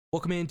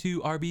Welcome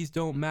into RBs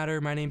Don't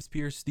Matter. My name's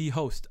Pierce, the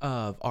host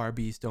of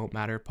RBs Don't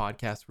Matter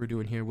podcast. We're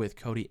doing here with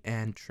Cody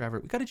and Trevor.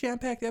 We got a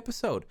jam-packed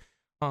episode.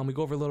 We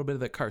go over a little bit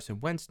of the Carson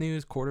Wentz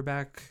news,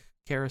 quarterback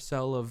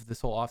carousel of this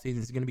whole offseason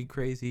is going to be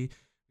crazy.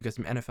 We got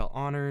some NFL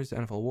honors,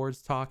 NFL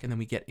awards talk, and then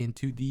we get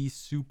into the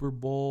Super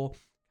Bowl,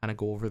 kind of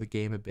go over the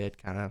game a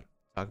bit, kind of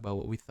talk about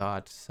what we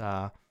thought.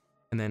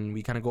 And then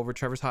we kind of go over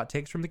Trevor's hot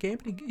takes from the game,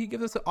 and he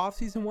gives us an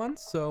off-season one.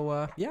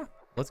 So, yeah,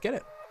 let's get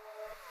it.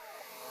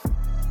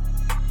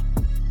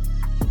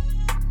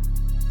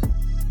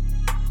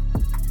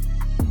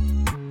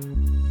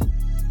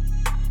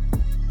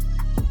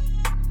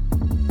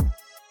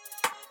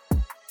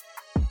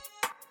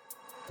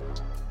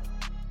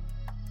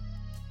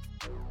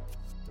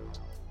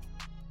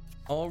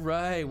 All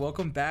right,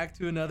 welcome back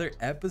to another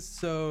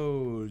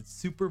episode,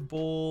 Super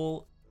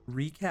Bowl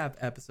recap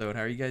episode.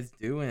 How are you guys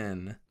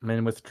doing? I'm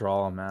in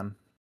withdrawal, man.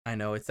 I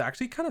know, it's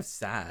actually kind of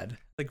sad,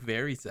 like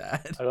very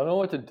sad. I don't know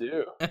what to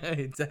do.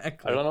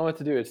 Exactly. I don't know what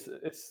to do.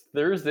 It's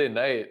Thursday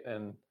night,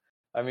 and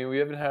I mean we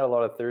haven't had a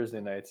lot of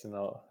Thursday nights in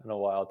a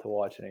while to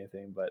watch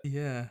anything. But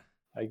yeah,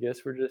 I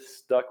guess we're just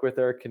stuck with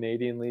our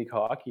Canadian League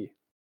hockey.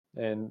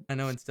 And I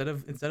know instead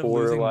of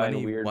losing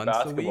money weird once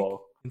basketball. a week,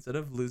 instead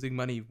of losing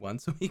money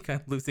once a week,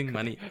 I'm losing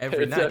money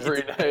every It's night.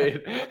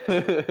 every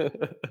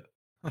night.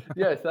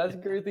 Yes, that's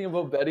the great thing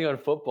about betting on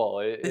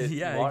football.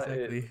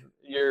 Exactly.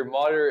 You're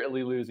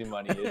moderately losing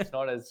money. It's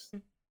not as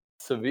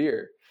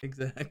severe.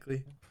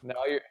 Exactly.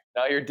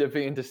 Now you're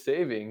dipping into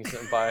savings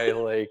by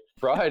like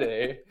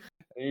Friday,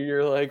 and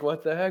you're like,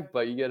 what the heck?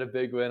 But you get a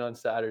big win on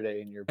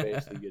Saturday, and you're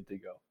basically good to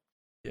go.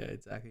 Yeah,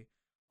 exactly.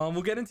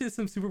 We'll get into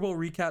some Super Bowl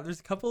recap. There's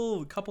a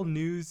couple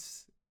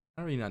news,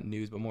 not really not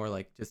news, but more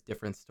like just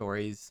different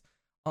stories.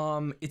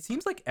 It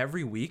seems like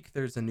every week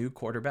there's a new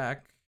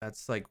quarterback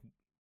that's like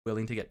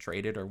willing to get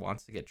traded or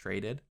wants to get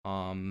traded.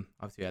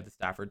 Obviously we had the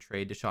Stafford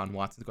trade, Deshaun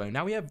Watson's going.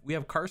 Now we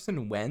have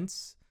Carson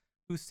Wentz,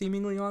 who's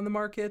seemingly on the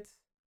market.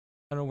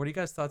 I don't know. What are you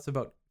guys' thoughts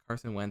about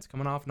Carson Wentz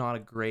coming off not a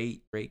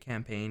great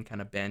campaign,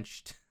 kind of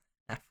benched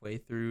halfway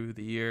through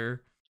the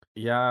year?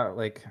 Yeah,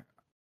 like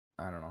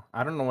I don't know.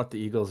 I don't know what the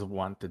Eagles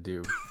want to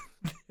do.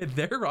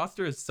 Their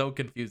roster is so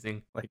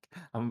confusing. I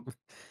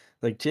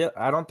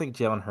don't think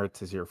Jalen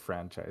Hurts is your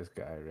franchise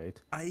guy, right?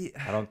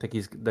 I don't think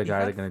he's the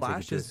guy that's going to take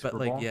you to the Super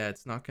Bowl. But yeah,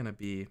 it's not going to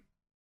be.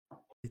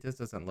 It just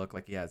doesn't look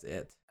like he has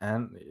it.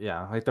 And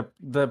yeah, like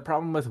the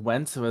problem with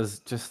Wentz was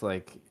just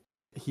like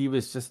he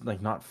was just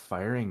like not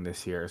firing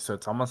this year, so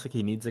it's almost like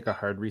he needs like a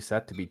hard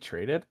reset to be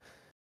traded.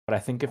 But I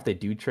think if they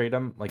do trade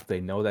him, like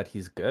they know that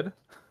he's good.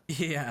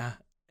 Yeah,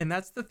 and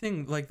that's the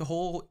thing. Like the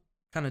whole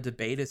kind of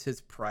debate is his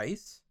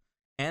price,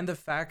 and the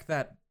fact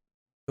that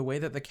the way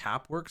that the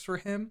cap works for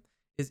him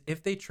is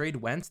if they trade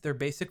Wentz, they're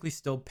basically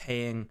still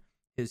paying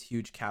his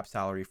huge cap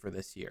salary for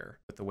this year.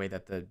 With the way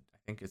that I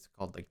think it's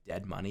called like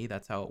dead money,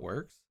 that's how it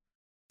works.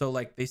 So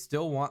like they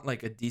still want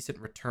like a decent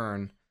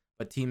return,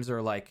 but teams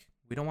are like,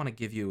 we don't want to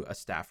give you a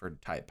Stafford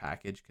type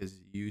package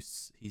because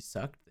he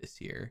sucked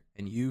this year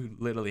and you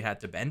literally had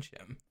to bench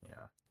him.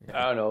 Yeah.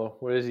 I don't know.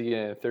 What is he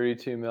getting?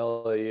 32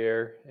 mil a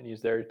year, and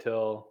he's there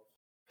till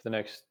for the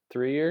next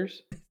 3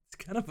 years. It's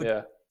kind of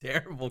a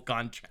terrible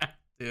contract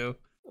too.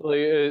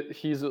 Like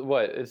he's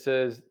what it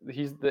says.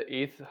 He's the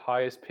 8th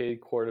highest paid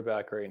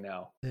quarterback right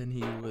now. And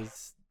he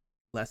was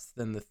less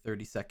than the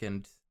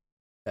 32nd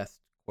best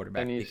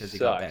quarterback because he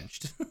sucked. got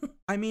benched.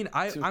 I mean,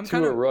 I'm to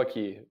kind a of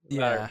rookie.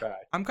 Matter yeah. of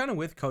fact. I'm kind of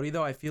with Cody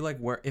though. I feel like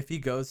if he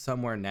goes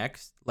somewhere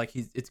next, like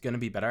it's gonna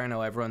be better. I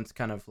know everyone's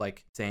kind of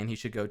like saying he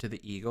should go to the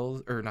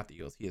Eagles or not the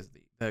Eagles. He is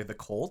the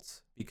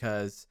Colts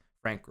because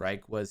Frank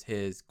Reich was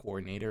his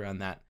coordinator on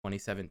that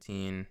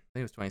 2017. I think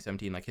it was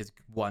 2017, like his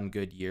one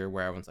good year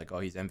where everyone's like, oh,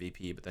 he's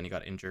MVP, but then he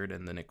got injured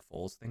and the Nick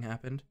Foles thing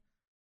happened.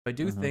 So I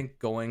do think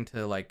going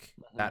to like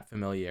that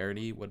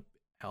familiarity would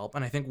help.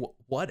 And I think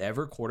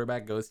whatever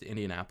quarterback goes to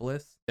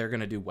Indianapolis, they're going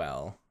to do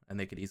well and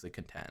they could easily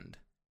contend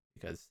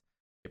because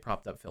they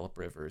propped up Phillip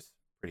Rivers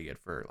pretty good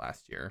for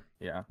last year.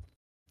 Yeah.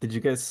 Did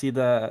you guys see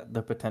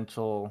the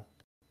potential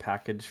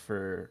package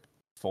for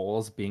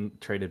Foles being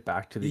traded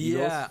back to the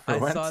Eagles? Yeah,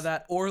 I saw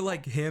that. Or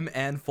like him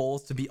and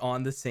Foles to be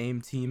on the same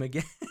team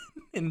again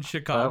in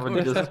Chicago.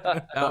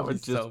 That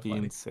would just be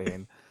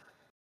insane.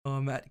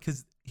 Matt,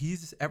 because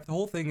the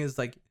whole thing is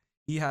like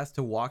he has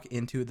to walk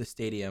into the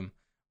stadium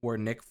where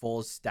Nick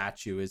Foles'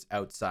 statue is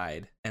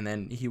outside, and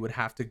then he would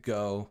have to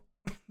go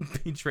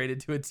be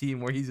traded to a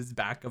team where he's his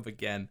backup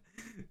again.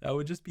 That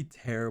would just be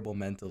terrible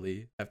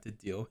mentally. Have to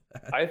deal with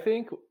that. I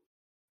think.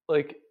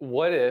 Like,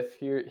 what if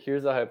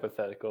here's a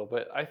hypothetical,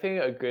 but I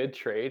think a good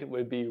trade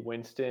would be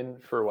Winston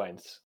for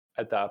Wentz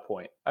at that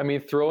point. I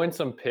mean, throw in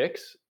some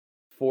picks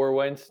for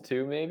Wentz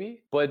too,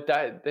 maybe, but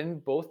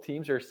then both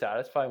teams are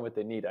satisfying what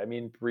they need. I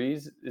mean,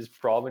 Breeze is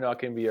probably not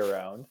going to be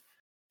around.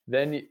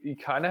 Then you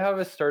kind of have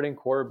a starting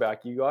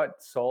quarterback. You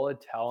got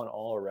solid talent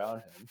all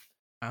around him.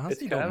 I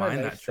honestly don't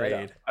mind that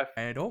trade.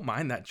 I don't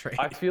mind that trade.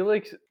 I feel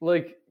like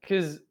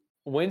because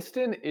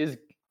Winston is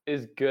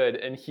good,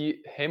 and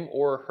him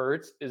or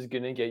Hurts is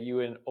gonna get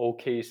you an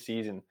okay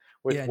season.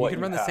 with Yeah, and you what can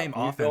run the have. same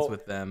You offense don't-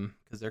 with them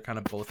because they're kind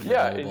of both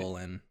Yeah, and- mobile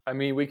and I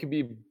mean, we could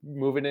be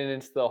moving it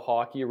into the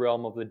hockey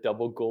realm of the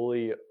double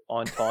goalie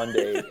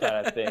entendre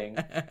kind of thing.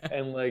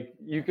 And like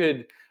you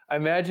could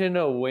imagine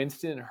a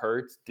Winston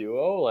Hurts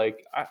duo.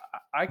 Like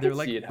I they're could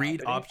like see it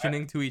read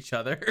happening. optioning to each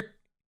other.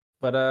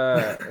 But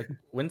like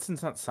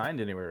Winston's not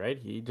signed anywhere, right?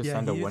 He just Yeah,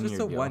 signed a he's 1 just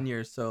year a deal. 1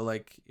 year, so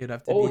like it'd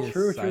have to Oh, be a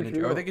true, signage, or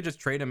true. they could just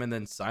trade him and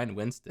then sign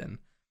Winston.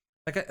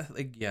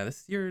 Yeah,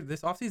 this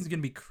offseason is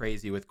gonna be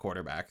crazy with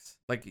quarterbacks.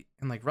 Like,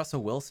 and like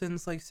Russell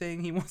Wilson's like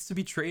saying he wants to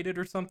be traded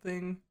or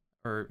something,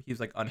 or he's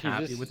like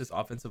unhappy just- with his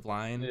offensive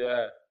line.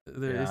 Yeah, It's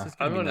Yeah. just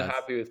gonna I'm be nuts.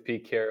 unhappy with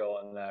Pete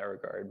Carroll in that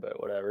regard, but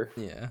whatever.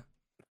 Yeah,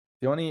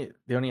 The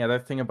only other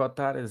thing about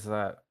that is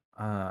that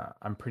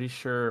I'm pretty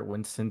sure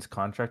Winston's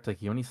contract, like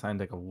he only signed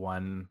like a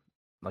 1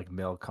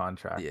 mil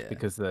contract Yeah.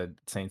 because the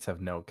Saints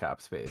have no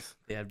cap space.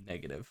 they have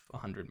negative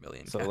 100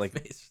 million So, cap like,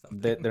 space or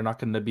something. They're not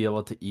going to be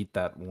able to eat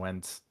that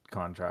Wentz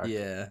contract.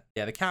 Yeah,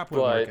 the cap would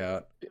work But-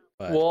 out.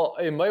 But Well,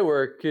 it might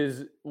work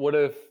because what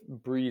if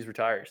Breeze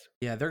retires?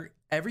 yeah,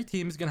 every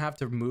team's gonna have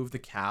to move the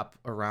cap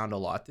around a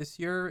lot this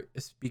year.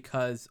 It's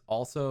because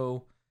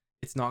also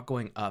it's not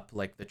going up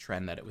like the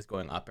trend that it was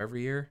going up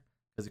every year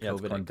because Yeah,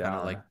 it's COVID going and kind of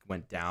down. like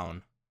went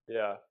down,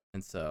 Yeah.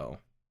 and so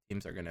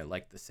teams are gonna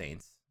like the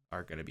Saints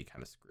are gonna be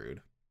kind of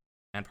screwed,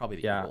 and probably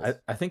the Yeah, Eagles.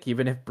 I think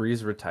even if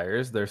Breeze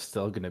retires, they're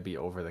still going to be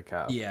over the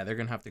cap. Yeah, they're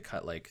gonna have to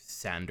cut like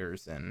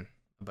Sanders and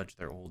a bunch of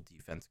their old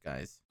defense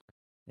guys.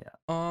 Yeah.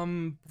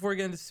 Before we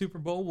get into Super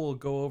Bowl, we'll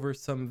go over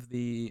some of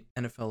the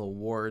NFL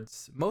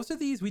awards. Most of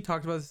these we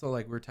talked about, so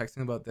like we were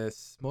texting about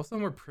this. Most of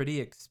them were pretty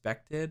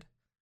expected.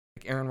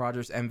 Like Aaron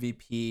Rodgers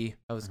MVP,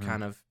 that was Mhm.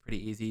 kind of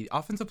pretty easy.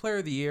 Offensive Player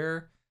of the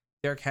Year,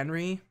 Derrick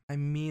Henry. I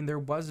mean, there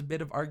was a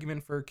bit of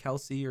argument for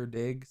Kelsey or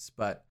Diggs,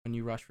 but when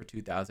you rush for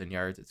 2,000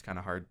 yards, it's kind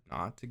of hard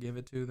not to give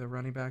it to the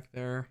running back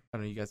there. I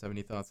don't know. You guys have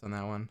any thoughts on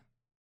that one?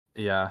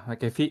 Yeah,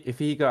 like if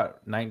he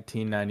got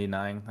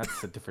 1999,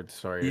 that's a different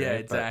story. Yeah,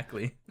 right? But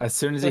exactly. as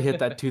soon as he hit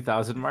that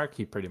 2000 mark,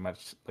 he pretty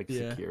much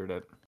Yeah. secured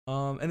it.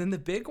 And then the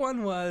big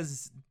one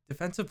was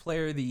Defensive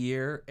Player of the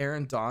Year,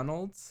 Aaron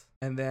Donald,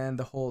 and then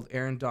the whole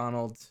Aaron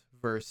Donald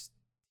versus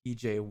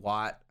TJ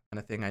Watt kind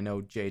of thing. I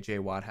know JJ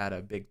Watt had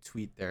a big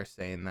tweet there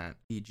saying that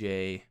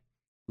TJ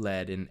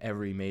led in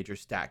every major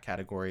stat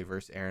category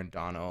versus Aaron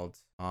Donald.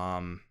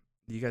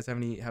 Do you guys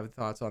have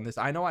thoughts on this?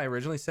 I know I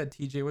originally said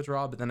TJ was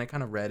raw, but then I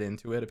kind of read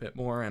into it a bit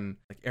more, and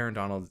like Aaron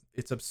Donald,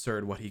 it's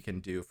absurd what he can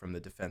do from the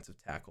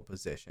defensive tackle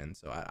position.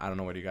 So I don't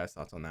know. What are you guys'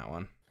 thoughts on that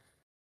one?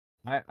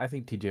 I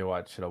think TJ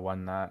Watt should have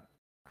won that.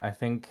 I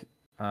think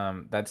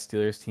that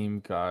Steelers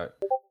team got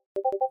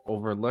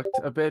overlooked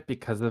a bit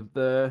because of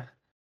the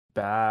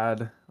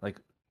bad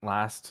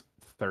last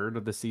third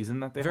of the season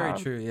that they Very had.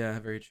 true. Yeah,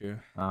 very true.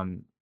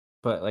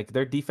 But like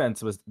their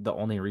defense was the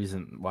only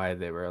reason why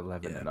they were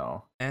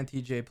 11-0. And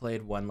TJ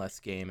played one less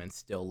game and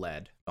still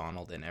led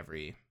Donald in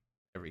every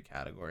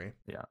category.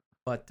 Yeah.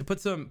 But to put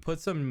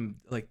some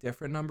like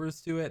different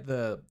numbers to it,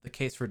 the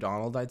case for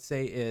Donald, I'd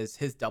say, is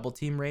his double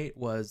team rate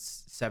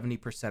was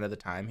 70% of the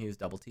time he was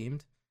double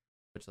teamed,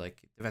 which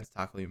like defensive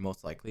tackle you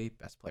most likely,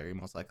 best player you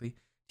most likely.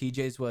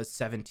 TJ's was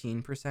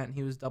 17%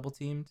 he was double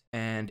teamed,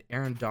 and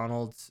Aaron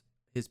Donald's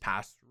his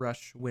pass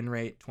rush win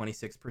rate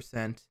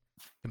 26%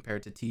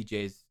 compared to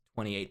TJ's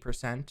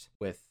 28%,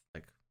 with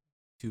like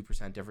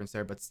 2% difference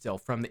there, but still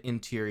from the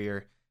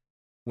interior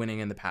winning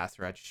in the pass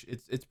rush.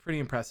 It's pretty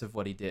impressive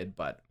what he did,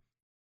 but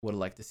would have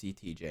liked to see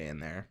TJ in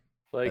there.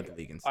 Led Like the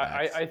league in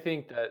sacks. I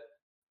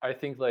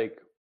think like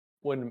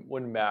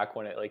when Mac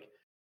won it, like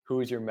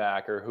who's your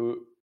Mac or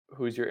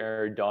who's your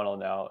Aaron Donald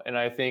now? And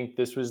I think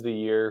this was the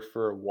year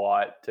for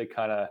Watt to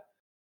kind of,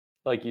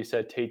 like you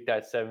said, take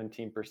that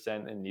 17%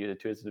 and use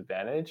it to his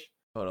advantage.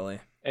 Totally.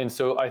 And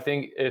so I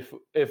think if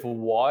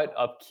Watt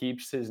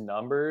upkeeps his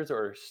numbers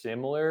or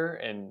similar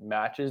and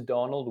matches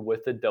Donald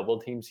with the double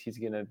teams he's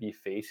going to be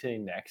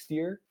facing next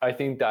year, I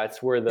think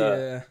that's where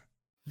the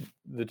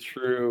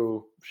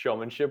true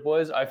showmanship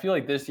was. I feel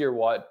like this year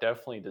Watt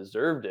definitely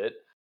deserved it,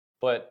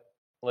 but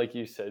like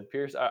you said,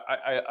 Pierce,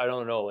 I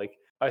don't know. Like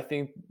I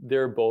think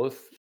they're both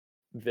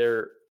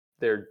their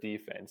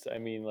defense. I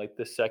mean, like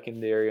the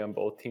secondary on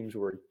both teams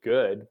were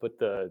good, but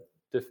the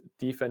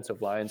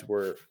defensive lines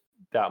were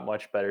that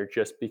much better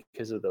just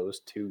because of those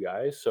two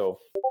guys. So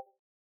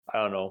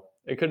I don't know.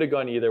 It could have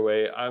gone either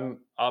way. I'm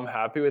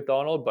happy with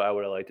Donald, but I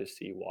would have liked to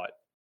see Watt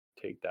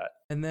take that.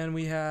 And then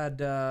we had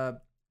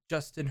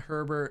Justin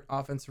Herbert,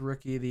 Offensive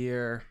Rookie of the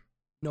Year.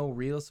 No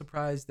real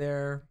surprise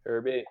there.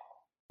 Herbie.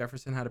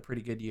 Jefferson had a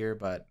pretty good year,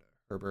 but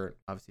Herbert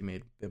obviously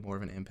made a bit more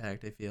of an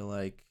impact, I feel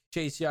like.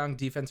 Chase Young,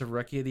 Defensive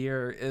Rookie of the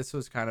Year. This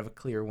was kind of a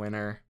clear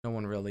winner. No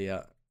one really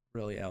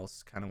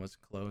else kind of was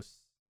close.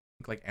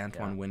 I think like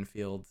Antoine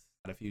Winfield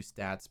had a few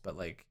stats, but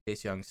like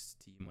Chase Young's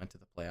team went to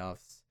the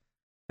playoffs.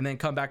 And then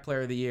Comeback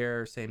Player of the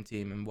Year, same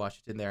team in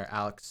Washington there,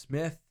 Alex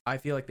Smith. I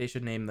feel like they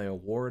should name the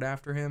award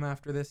after him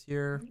after this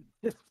year.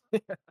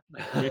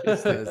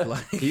 Because,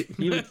 like... he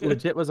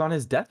legit was on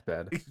his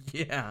deathbed.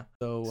 Yeah.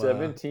 So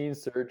 17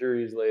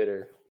 surgeries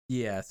later.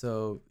 yeah,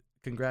 so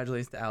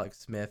congratulations to Alex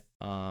Smith.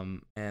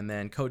 And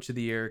then coach of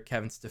the year,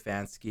 Kevin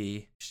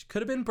Stefanski.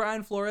 Could have been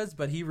Brian Flores,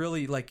 but he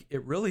really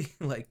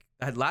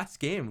that last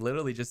game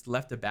literally just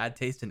left a bad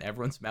taste in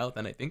everyone's mouth.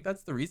 And I think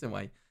that's the reason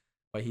why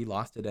he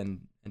lost it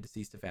and to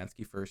see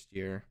Stefanski first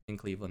year in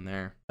Cleveland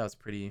there. That was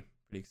pretty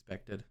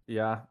expected.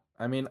 Yeah.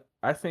 I mean,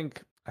 I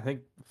think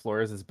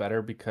Flores is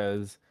better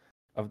because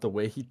of the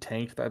way he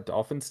tanked that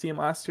Dolphins team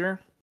last year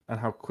and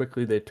how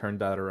quickly they turned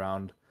that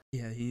around.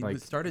 Yeah, he Like,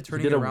 started he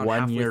turning did it a around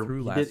halfway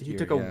through last year. He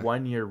took a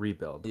 1 year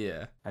rebuild.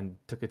 Yeah. And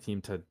took a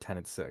team to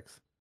 10-6.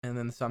 And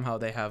then somehow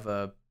they have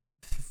a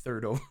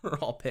third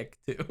overall pick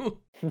too.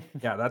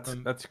 Yeah,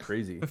 that's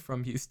crazy.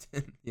 From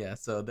Houston. Yeah,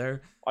 so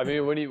they're I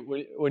mean, when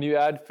you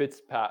add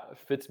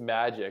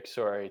Fitzmagic,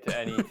 to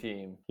any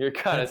team, you're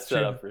kind of That's set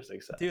true. up for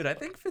success. Dude, I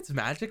think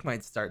Fitzmagic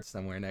might start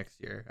somewhere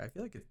next year. I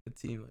feel like it's a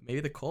team,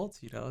 maybe the Colts,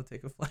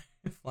 take a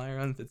flyer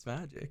on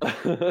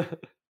Fitzmagic.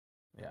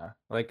 Yeah,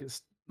 like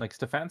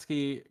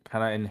Stefanski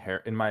kind of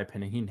in my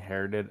opinion, he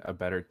inherited a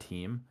better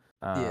team.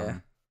 Yeah.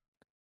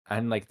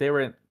 And like they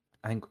were,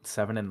 I think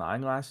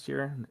 7-9 last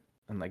year,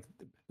 and like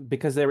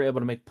because they were able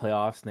to make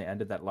playoffs and they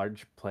ended that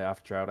large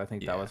playoff drought. I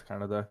think that was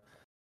kind of a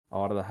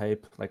lot of the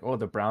hype. Like, oh,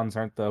 the Browns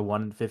aren't the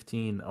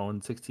 1-15,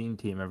 0-16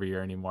 team every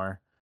year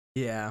anymore.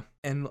 Yeah,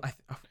 and I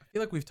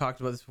feel like we've talked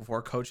about this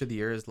before. Coach of the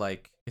year is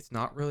like, it's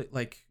not really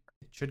like,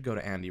 it should go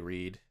to Andy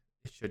Reid.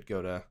 It should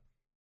go to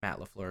Matt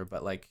LaFleur,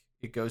 but like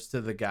it goes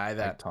to the guy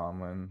that Mike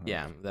Tomlin.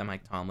 Yeah, that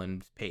Mike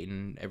Tomlin,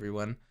 Peyton,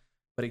 everyone.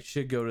 But it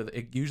should go to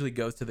it usually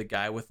goes to the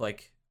guy with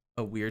like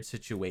a weird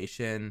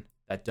situation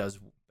that does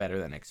better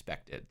than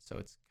expected. So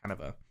it's kind of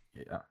a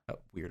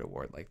weird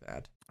award like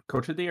that.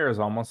 Coach of the year is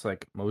almost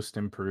like most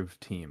improved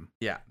team.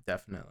 Yeah,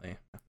 definitely.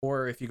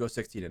 Or if you go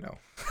 16-0.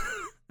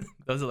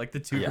 Those are like the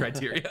two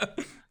criteria.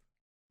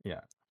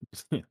 Yeah,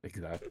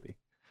 exactly.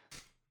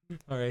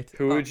 All right.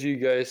 Who would you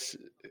guys?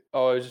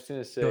 Oh, I was just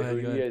gonna say, who do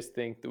ahead. you guys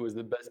think that was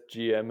the best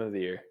GM of the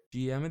year?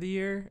 GM of the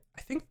year?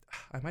 I think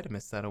I might have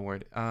missed that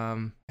award.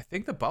 I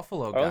think the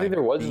Buffalo guy. I don't think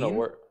there was an Bean?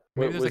 award.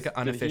 Maybe there's like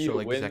an Did he unofficial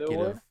win the executive.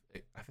 award?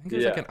 I think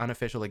there's like an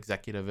unofficial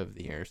executive of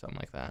the year or something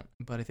like that.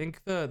 But I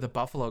think the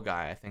Buffalo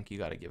guy, I think you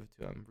got to give it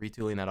to him.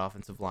 Retooling that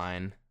offensive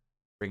line,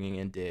 bringing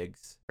in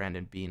Diggs,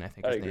 Brandon Bean, I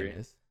think his name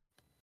is,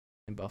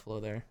 in Buffalo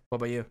there. What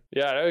about you?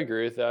 Yeah, I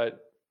agree with that.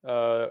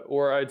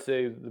 Or I'd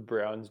say the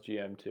Browns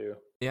GM too.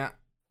 Yeah.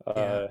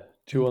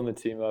 Tooling the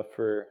team up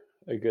for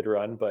a good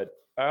run, but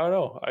I don't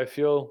know. I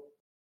feel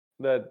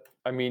that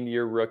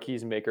your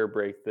rookies make or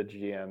break the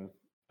GM.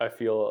 I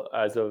feel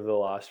as of the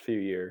last few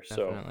years.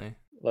 Definitely. So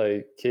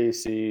like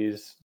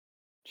KC's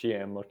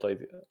GM looked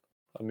like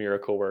a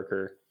miracle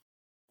worker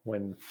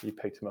when he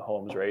picked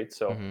Mahomes, right?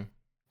 So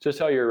just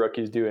how your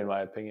rookies do, in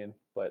my opinion.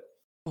 But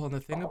well,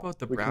 the thing about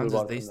the Browns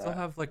is they still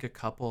have like a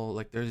couple.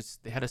 Like they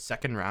had a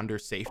second rounder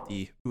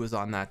safety who was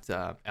on that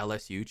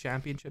LSU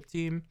championship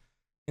team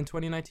in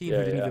 2019 who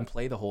didn't even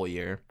play the whole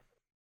year.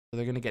 So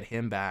they're gonna get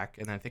him back,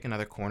 and I think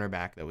another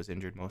cornerback that was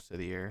injured most of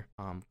the year,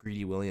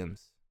 Greedy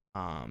Williams.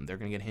 They're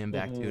gonna get him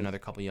back too. Another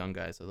couple young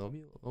guys, so they'll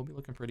be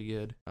looking pretty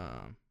good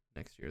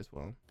next year as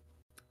well.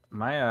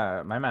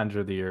 My manager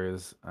of the year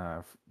is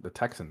the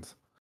Texans.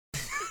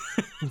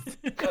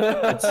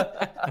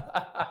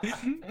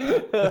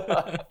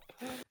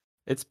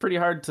 It's pretty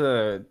hard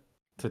to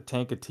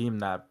tank a team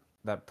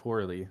that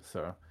poorly,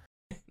 so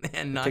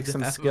and it takes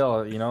some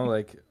skill,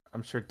 like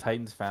I'm sure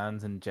Titans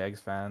fans and Jags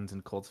fans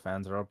and Colts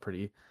fans are all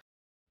pretty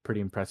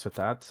impressed with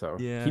that. So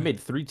he made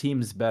 3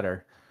 teams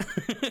better.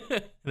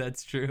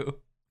 That's true.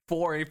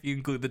 4 if you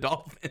include the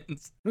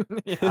Dolphins.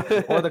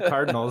 Or the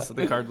Cardinals.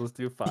 The Cardinals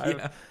do 5.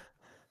 Yeah.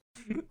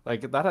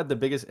 Like that had the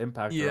biggest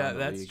impact. Yeah,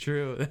 that's league.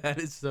 True. That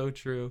is so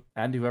true.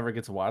 And whoever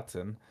gets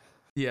Watson.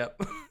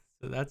 Yep.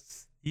 So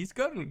he's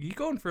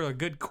going for a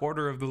good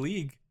quarter of the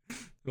league.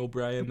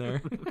 O'Brien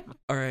there.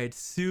 All right,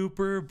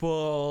 Super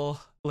Bowl.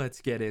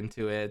 Let's get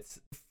into it.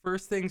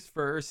 First things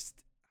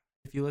first.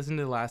 If you listened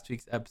to last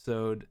week's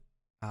episode,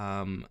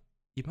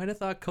 you might have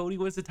thought Cody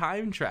was a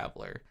time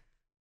traveler.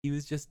 He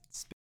was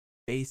just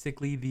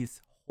basically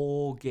this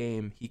whole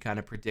game. He kind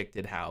of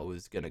predicted how it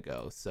was gonna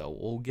go. So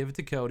we'll give it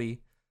to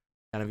Cody.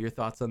 Kind of your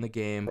thoughts on the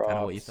game, kind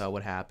of what you thought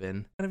would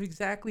happen. Kind of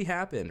exactly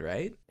happened,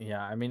 right?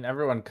 Yeah, I mean,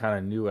 everyone kind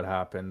of knew what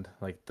happened.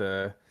 Like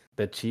the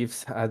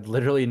Chiefs had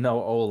literally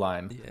no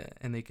O-line. Yeah,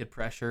 and they could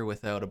pressure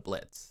without a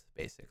blitz,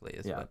 basically,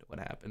 is what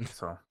happened.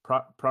 So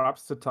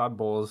props to Todd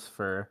Bowles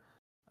for...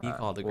 He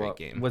called a great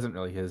game. It wasn't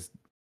really his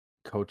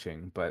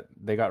coaching, but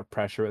they got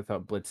pressure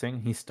without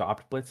blitzing. He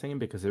stopped blitzing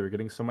because they were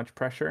getting so much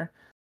pressure.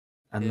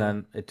 And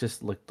then it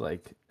just looked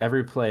like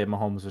every play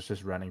Mahomes was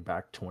just running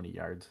back 20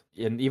 yards.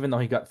 And even though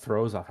he got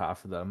throws off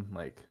half of them,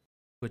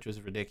 which was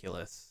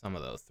ridiculous, some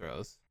of those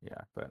throws.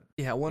 Yeah, but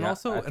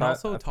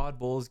also Todd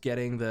Bowles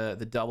getting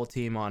the double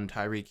team on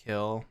Tyreek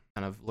Hill,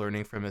 kind of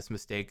learning from his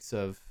mistakes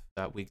of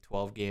that Week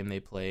 12 game they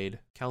played.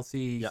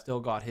 Kelsey still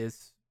got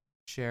his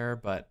share,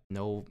 but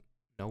no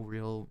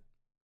real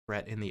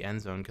threat in the end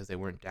zone because they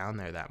weren't down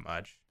there that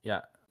much.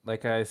 Yeah.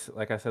 Like I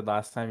said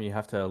last time, you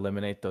have to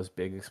eliminate those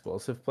big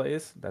explosive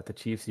plays that the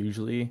Chiefs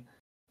usually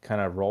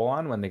kind of roll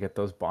on when they get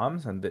those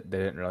bombs, and they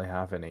didn't really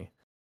have any.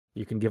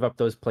 You can give up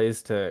those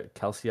plays to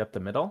Kelsey up the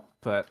middle,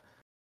 but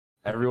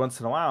every once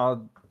in a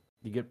while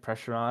you get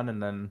pressure on,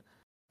 and then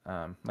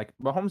like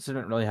Mahomes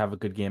didn't really have a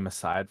good game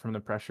aside from the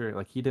pressure.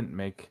 Like he didn't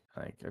make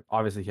like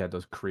obviously he had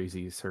those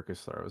crazy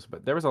circus throws,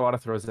 but there was a lot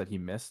of throws that he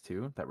missed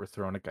too that were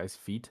thrown at guys'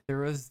 feet. There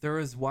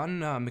was one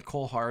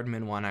Nicole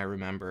Hardman one I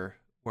remember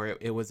where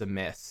it was a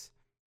miss,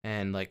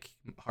 and like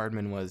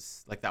Hardman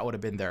was like that would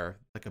have been their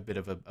like a bit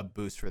of a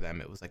boost for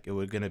them. It was like it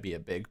was gonna be a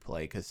big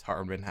play because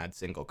Hardman had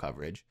single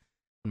coverage,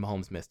 and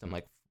Mahomes missed him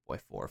like 4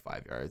 or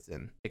 5 yards,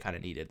 and they kind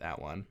of needed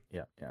that one.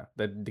 Yeah.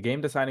 The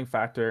game deciding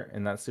factor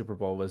in that Super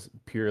Bowl was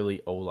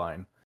purely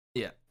O-line.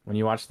 Yeah. When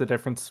you watch the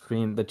difference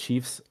between the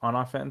Chiefs on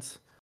offense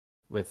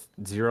with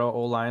 0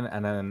 O-line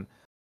and then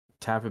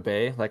Tampa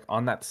Bay, like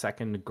on that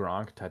second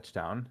Gronk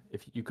touchdown,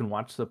 if you can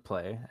watch the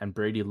play and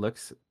Brady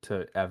looks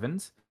to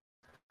Evans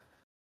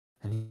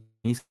and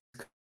he's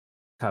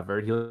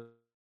covered, he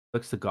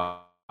looks to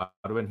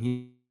Godwin,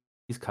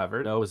 he's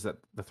covered, knows that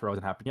the throw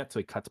hasn't happened yet, so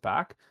he cuts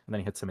back and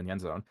then he hits him in the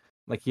end zone.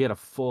 Like he had a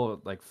full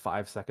like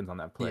 5 seconds on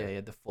that play. Yeah, he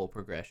had the full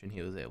progression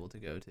he was able to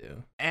go to.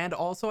 And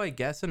also, I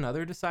guess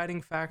another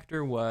deciding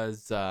factor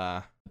was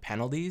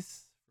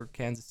penalties for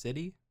Kansas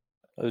City.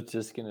 I was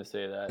just gonna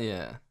say that.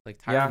 Yeah,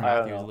 like Yeah. Tyrann I don't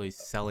Matthew was know. really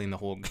selling the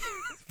whole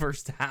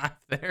first half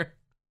there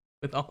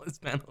with all his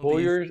penalties. Well,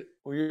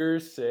 we were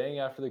saying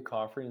after the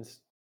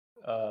conference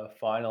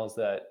finals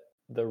that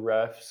the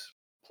refs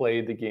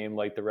played the game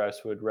like the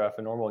refs would ref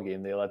a normal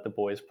game. They let the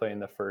boys play in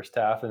the first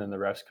half, and then the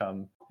refs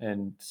come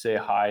and say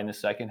hi in the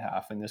second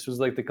half. And this was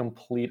like the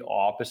complete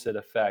opposite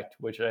effect,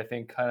 which I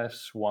think kind of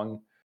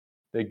swung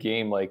the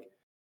game. Like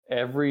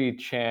every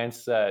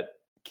chance that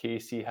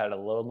KC had a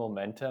little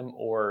momentum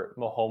or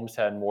Mahomes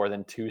had more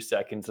than 2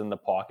 seconds in the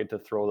pocket to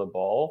throw the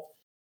ball,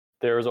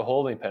 there was a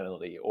holding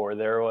penalty, or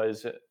there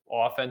was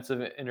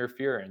offensive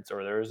interference,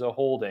 or there was a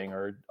holding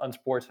or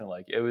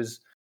unsportsmanlike. It was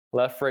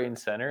left, right, and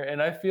center.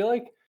 And I feel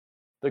like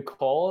the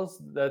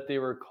calls that they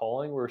were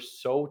calling were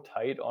so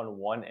tight on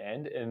one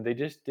end, and they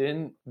just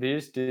didn't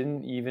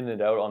even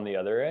it out on the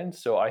other end.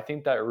 So I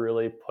think that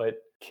really put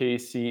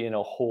KC in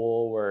a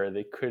hole where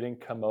they couldn't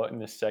come out in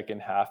the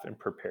second half and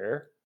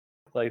prepare.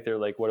 Like they're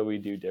like, what do we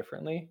do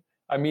differently?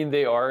 I mean,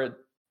 their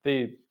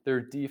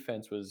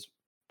defense was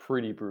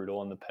pretty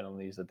brutal in the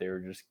penalties that they were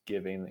just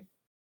giving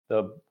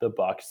the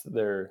Bucks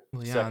their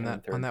second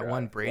and third on that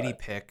one drive, Brady but-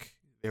 pick,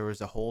 there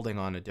was a holding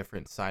on a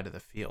different side of the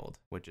field,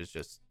 which is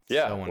just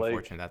Yeah, so like-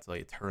 unfortunate. That's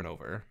like a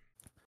turnover.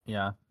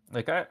 Yeah,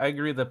 like I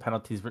agree the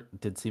penalties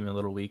did seem a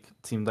little weak.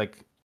 It seemed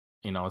like,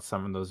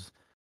 some of those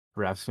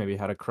refs maybe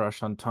had a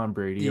crush on Tom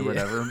Brady or Yeah.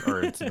 whatever,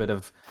 or it's a bit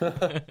of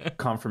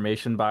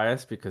confirmation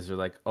bias because you're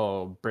like,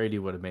 oh, Brady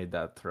would have made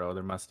that throw.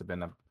 There must have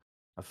been a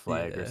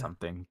flag or Yeah.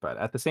 something. But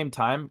at the same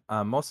time,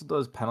 most of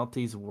those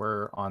penalties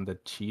were on the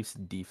Chiefs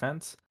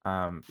defense.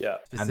 yeah. And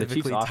the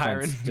Chiefs Specifically,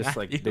 offense, Tyrann just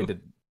like Mathieu.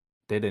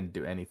 they didn't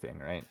do anything,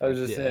 right? I was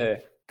just Yeah.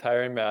 saying,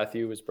 Tyrann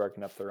Mathieu was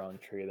barking up the wrong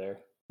tree there.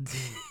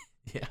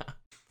 Yeah.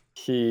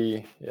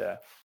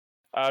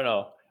 I don't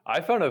know. I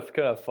found it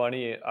kind of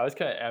funny. I was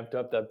kind of amped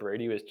up that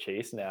Brady was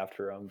chasing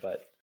after him,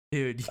 but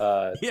Dude.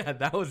 yeah,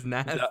 That was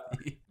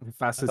nasty.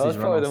 Fastest That was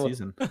he's run all probably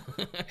season.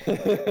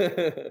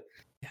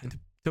 Yeah,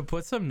 to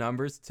put some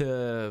numbers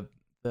to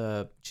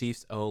the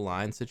Chiefs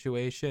O-line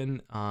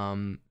situation,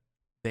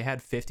 they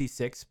had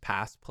 56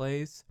 pass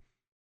plays,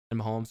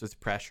 and Mahomes was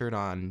pressured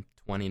on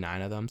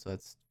 29 of them, so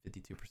that's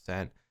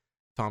 52%.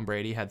 Tom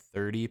Brady had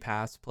 30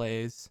 pass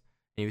plays,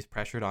 and he was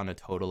pressured on a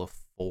total of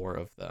 4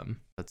 of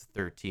them. That's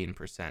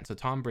 13%. So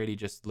Tom Brady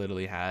just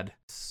literally had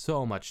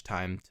so much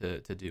time to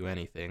do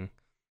anything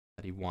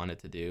that he wanted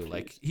to do.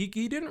 Like he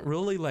didn't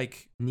really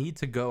like need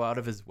to go out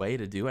of his way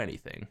to do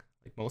anything.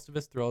 Like most of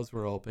his throws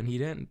were open. He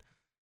didn't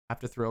have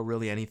to throw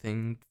really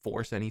anything,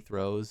 force any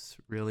throws.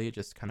 Really, it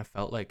just kind of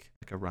felt like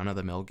a run of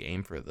the mill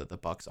game for the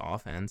Bucks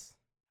offense.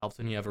 Helps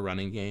when you have a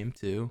running game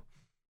too.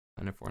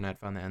 Leonard Fournette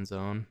found the end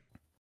zone.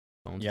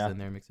 Jones Yeah. is in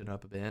there, mix it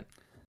up a bit.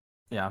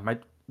 Yeah,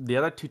 the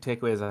other 2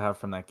 takeaways I have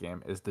from that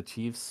game is the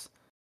Chiefs,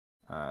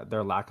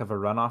 their lack of a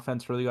run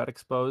offense really got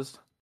exposed.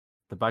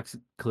 The Bucks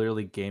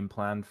clearly game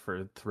planned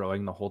for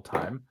throwing the whole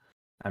time,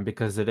 and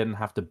because they didn't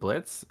have to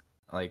blitz,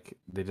 like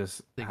they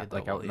just They could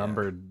like double, yeah.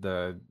 outnumbered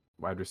the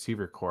wide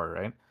receiver core,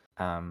 right?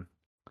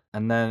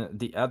 And then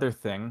the other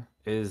thing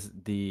is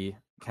the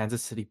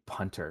Kansas City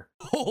punter.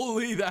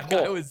 Holy, that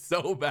guy was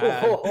so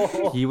bad.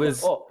 He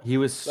was Oh,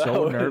 that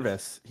so was-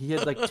 nervous. He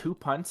had like 2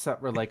 punts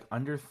that were like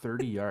under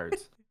 30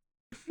 yards.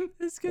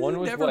 This guy One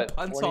was never what,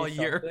 punts all 20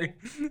 year,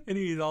 something? and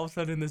he's all of a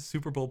sudden in the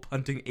Super Bowl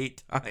punting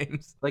 8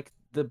 times. Like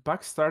the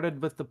Bucks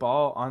started with the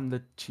ball on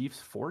the Chiefs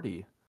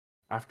 40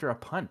 after a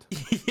punt.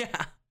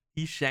 Yeah,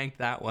 he shanked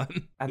that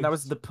one. And that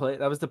was the play.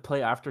 That was the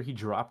play after he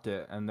dropped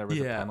it, and there was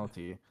a Yeah.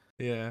 penalty.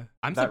 Yeah,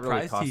 I'm That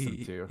really surprised cost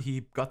him too. he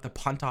got the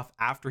punt off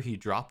after he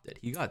dropped it.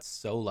 He got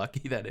so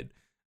lucky that it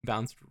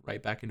bounced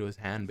right back into his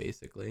hand,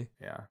 basically.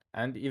 Yeah,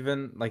 and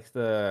even like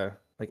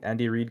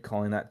Andy Reid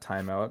calling that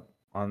timeout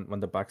on when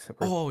the Bucks were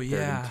Oh, 3rd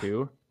yeah. and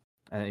 2,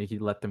 and he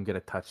let them get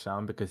a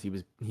touchdown because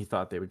he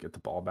thought they would get the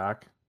ball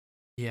back.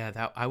 Yeah,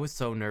 that I was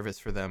so nervous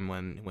for them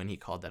when he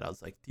called that. I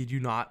was like, did you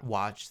not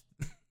watch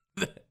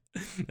the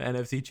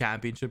NFC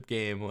Championship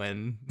game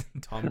when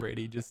Tom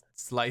Brady just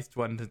sliced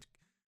one to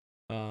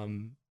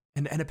and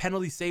a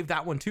penalty saved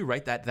that one too,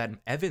 right? That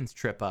Evans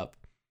trip up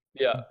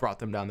Yeah, brought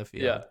them down the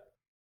field. yeah.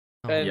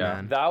 Oh And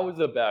man. that was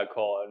a bad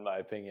call in my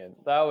opinion.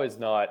 That was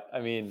not.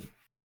 I mean,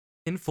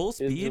 In full what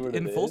speed, it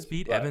is,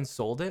 but- Evans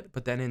sold it,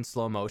 but then in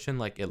slow motion,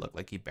 like it looked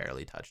like he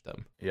barely touched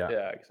him. Yeah.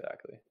 yeah,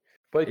 exactly.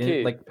 But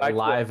okay, Like back to the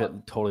live, it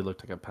punt. totally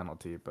looked like a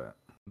penalty, but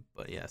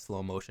But yeah,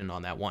 slow motion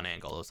on that one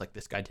angle. It was like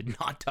this guy did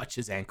not touch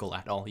his ankle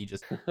at all. He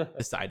just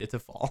decided to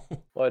fall.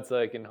 Well, it's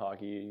like in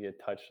hockey, you get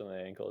touched on the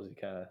ankles, you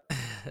kind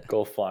of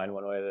go flying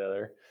one way or the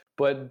other.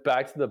 But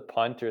back to the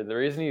punter, the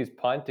reason he's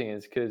punting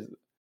is because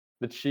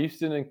the Chiefs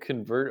didn't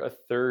convert a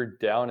third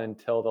down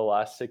until the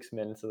last 6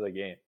 minutes of the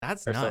game.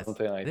 That's Or nuts.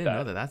 something I like didn't know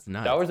that. that. That's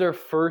nuts. That was their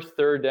first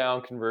third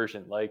down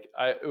conversion. Like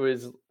it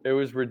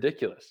was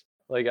ridiculous.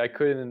 Like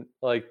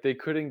they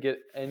couldn't get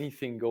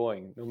anything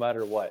going no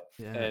matter what.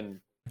 Yeah. And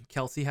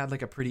Kelsey had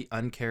like a pretty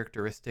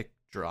uncharacteristic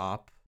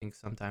drop, I think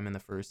sometime in the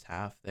first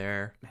half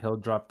there. he'll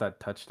drop that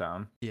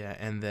touchdown. Yeah,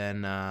 and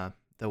then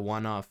the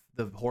one off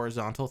the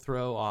horizontal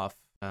throw off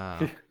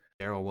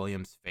Darrell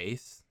Williams'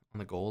 face on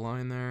the goal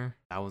line there.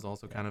 That was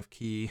also kind of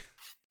key.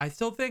 I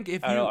still think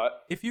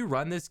if you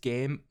run this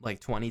game like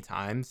 20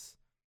 times,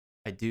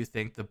 I do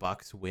think the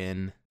Bucks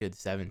win good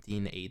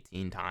 17 to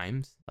 18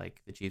 times.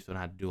 Like the Chiefs would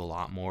have to do a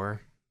lot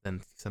more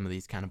than some of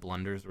these kind of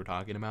blunders we're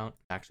talking about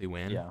to actually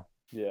win.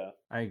 Yeah,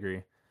 I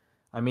agree.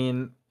 I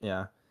mean,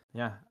 yeah.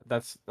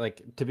 That's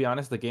like, to be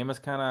honest, the game is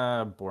kind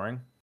of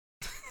boring.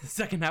 The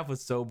second half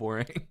was so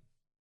boring.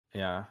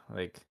 Yeah,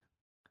 like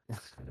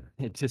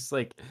it just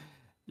like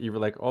you were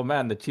like, oh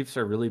man, the Chiefs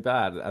are really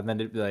bad, and then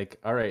it'd be like,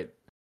 all right,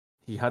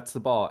 he huts the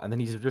ball, and then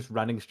he's just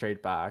running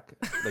straight back,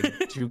 like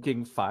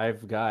juking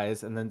 5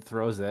 guys, and then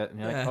throws it, and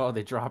you're like, oh,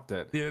 they dropped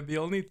it. The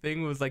only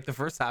thing was like the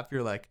first half,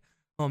 you're like,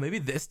 oh, maybe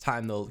this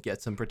time they'll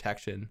get some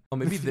protection. Oh,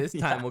 maybe this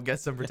time we'll get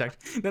some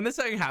protection. Then the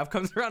second half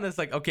comes around, and it's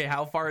like, okay,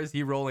 how far is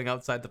he rolling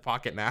outside the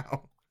pocket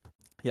now?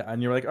 Yeah,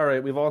 and you're like, all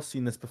right, we've all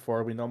seen this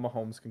before. We know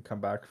Mahomes can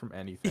come back from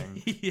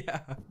anything.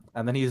 Yeah.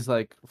 And then he's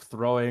like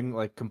throwing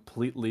like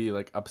completely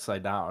like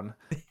upside down.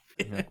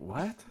 And you're like,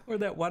 what? Or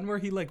that one where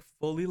he like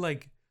fully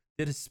like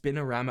did a spin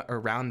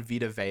around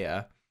Vita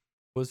Vea,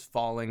 was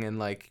falling and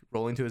like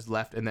rolling to his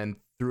left, and then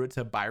threw it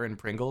to Byron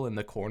Pringle in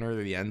the corner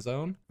of the end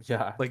zone.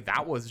 Yeah. Like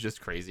that was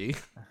just crazy.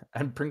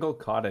 And Pringle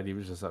caught it. He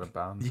was just out of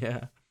bounds.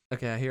 Yeah.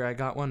 Okay, here I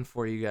got one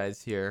for you guys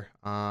here.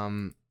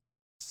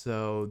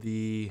 So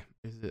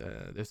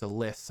there's a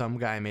list. Some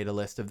guy made a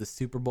list of the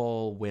Super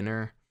Bowl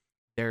winner,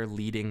 their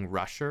leading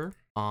rusher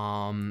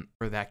for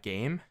that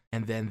game,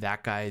 and then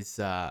that guy's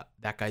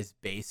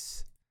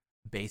base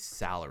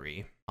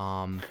salary.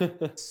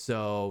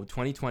 So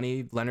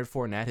 2020 Leonard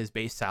Fournette, his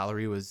base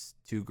salary was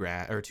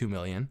 $2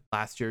 million.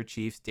 Last year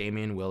Chiefs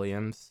Damian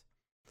Williams,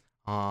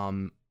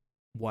 $1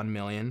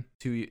 million.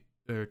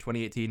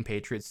 2018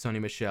 Patriots Sony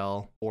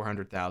Michel,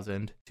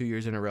 $400,000. 2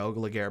 years in a row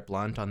LeGarrette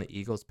Blount on the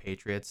Eagles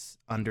Patriots,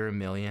 under $1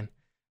 million.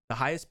 The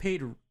highest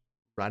paid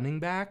running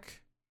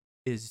back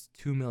is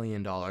 $2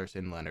 million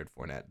in Leonard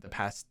Fournette the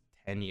past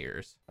 10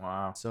 years.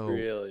 Wow. So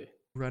really,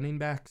 running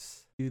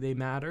backs, do they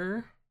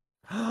matter?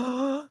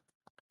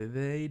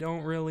 They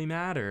don't really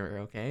matter.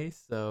 Okay,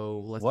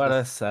 so let's. What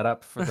a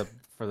setup for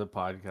the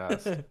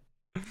podcast.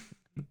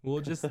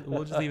 We'll just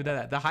leave it at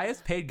that. The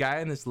highest paid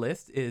guy on this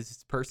list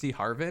is Percy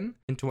Harvin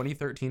in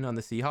 2013 on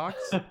the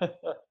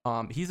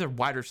Seahawks. He's a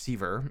wide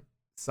receiver.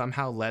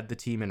 Somehow led the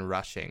team in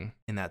rushing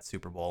in that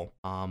Super Bowl.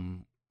 I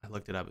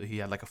looked it up. He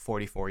had like a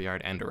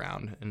 44-yard end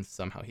around, and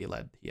somehow he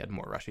had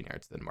more rushing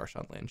yards than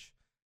Marshawn Lynch.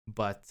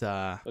 But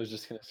I was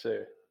just gonna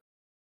say,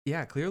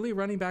 yeah, clearly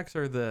running backs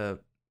are the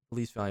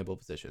least valuable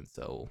position.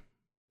 So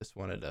just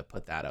wanted to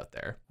put that out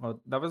there.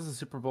 Well, that was the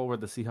Super Bowl where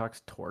the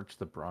Seahawks torched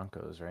the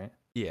Broncos, right?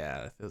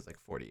 Yeah, it was like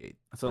 48.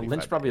 So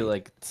Lynch probably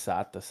like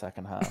sat the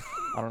second half.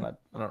 I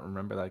don't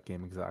remember that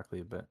game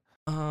exactly, but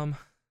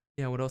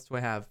yeah, what else do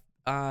I have?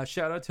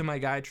 Shout out to my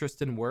guy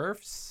Tristan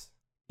Wirfs.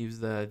 He was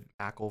the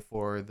tackle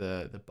for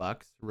the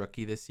Bucks,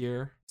 rookie this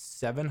year.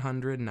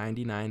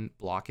 799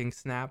 blocking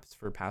snaps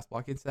for pass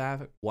blocking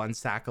staff, 1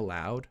 sack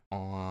allowed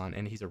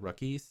and he's a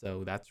rookie,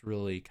 so that's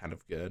really kind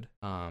of good.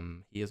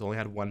 He has only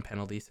had 1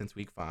 penalty since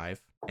week 5,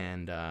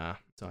 and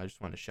so I just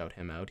want to shout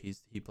him out.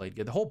 He played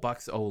good. The whole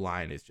Bucks O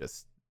line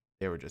is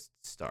they were just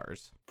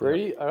stars.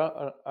 Brady.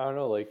 I don't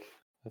know. Like,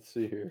 let's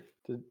see here.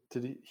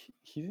 Did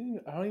he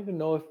didn't, I don't even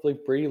know if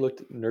like Brady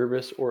looked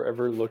nervous or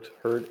ever looked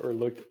hurt or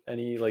looked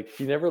he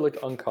never looked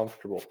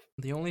uncomfortable.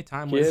 The only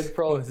time was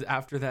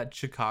after that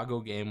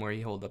Chicago game where he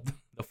held up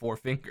the 4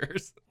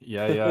 fingers.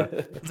 Yeah.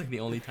 It's like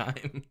the only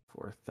time.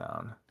 4th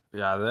down.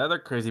 Yeah, the other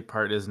crazy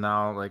part is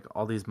now like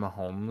all these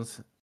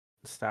Mahomes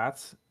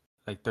stats.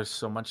 Like there's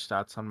so much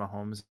stats on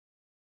Mahomes.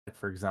 Like,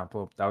 for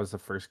example, that was the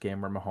first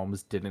game where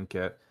Mahomes didn't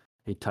get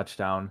a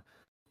touchdown,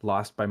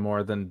 lost by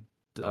double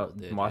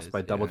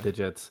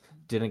digits,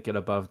 didn't get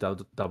above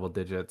double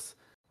digits,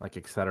 like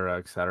et cetera,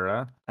 et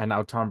cetera. And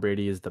now Tom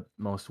Brady is the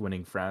most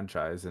winning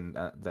franchise in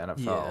the NFL.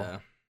 Yeah,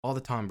 all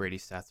the Tom Brady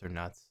stats are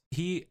nuts.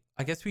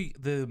 I guess we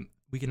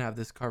can have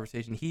this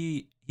conversation.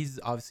 He's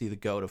obviously the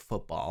GOAT of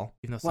football,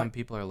 even though some What?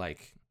 people are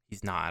like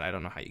he's not. I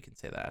don't know how you can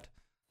say that.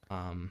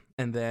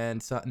 And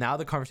then so now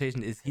the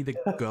conversation is he the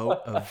GOAT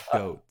of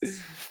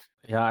GOATs?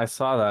 Yeah, I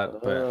saw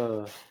that,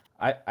 but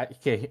Uh,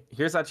 okay,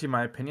 here's actually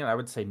my opinion. I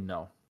would say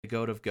no. The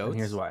GOAT of And GOATs?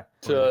 here's why. Or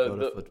the GOAT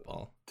the of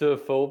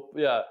football?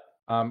 yeah.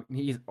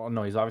 He's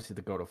obviously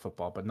the GOAT of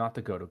football, but not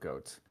the GOAT of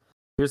GOATs.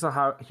 Here's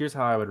how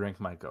I would rank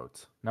my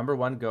GOATs. Number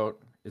 1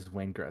 GOAT is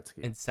Wayne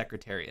Gretzky. And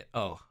Secretariat.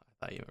 Oh,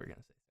 I thought you were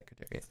gonna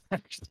say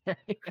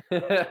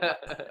Secretariat.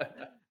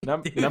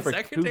 Number Dude, 2 GOAT.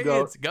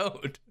 Secretariat's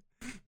GOAT.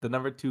 The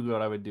number 2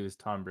 GOAT I would do is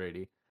Tom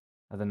Brady.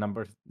 And then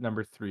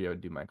number 3 I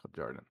would do Michael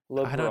Jordan.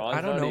 LeBron's I don't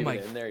not know even my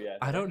in there yet.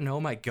 I don't know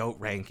my GOAT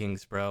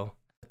rankings, bro.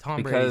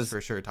 Tom Brady's Because-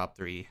 for sure top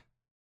 3,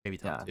 maybe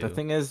top 2. The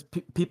thing is,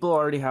 people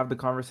already have the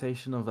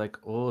conversation of like,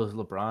 oh, is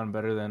LeBron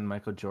better than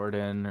Michael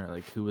Jordan, or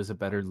like who was a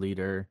better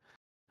leader,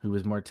 who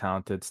was more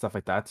talented, stuff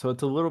like that. So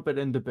it's a little bit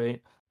in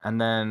debate. And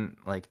then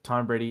like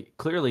Tom Brady,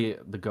 clearly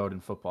the GOAT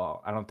in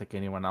football. I don't think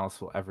anyone else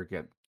will ever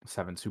get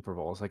 7 Super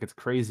Bowls. Like it's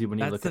crazy when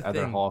you That's look the at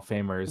other thing. Hall of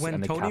Famers. When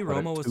and they Tony cap out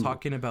at Romo was 2.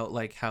 talking about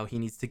like how he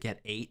needs to get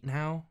 8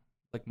 now,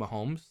 like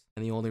Mahomes,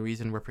 and the only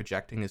reason we're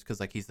projecting is because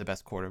like he's the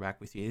best quarterback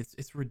we see.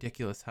 It's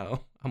ridiculous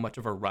how much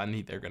of a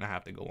run they're gonna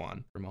have to go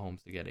on for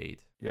Mahomes to get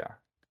 8. Yeah.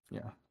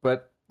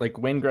 But like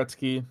Wayne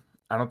Gretzky,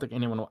 I don't think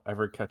anyone will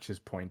ever catch his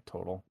point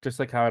total. Just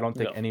like how I don't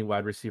think No. any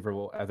wide receiver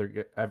will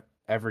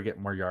ever get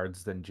more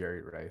yards than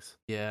Jerry Rice.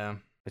 Yeah.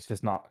 It's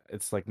just not.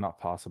 It's like not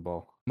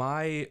possible.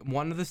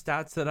 One of the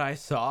stats that I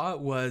saw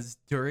was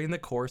during the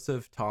course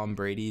of Tom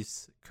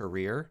Brady's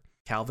career,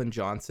 Calvin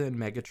Johnson,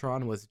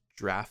 Megatron, was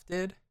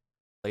drafted,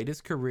 played his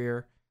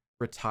career,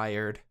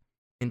 retired,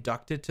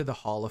 inducted to the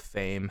Hall of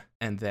Fame,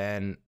 and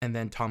then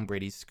Tom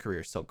Brady's career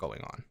is still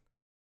going on.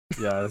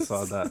 Yeah, I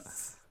saw that.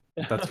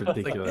 That's Like,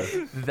 ridiculous.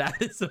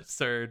 that is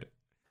absurd.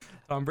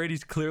 Tom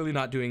Brady's clearly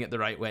not doing it the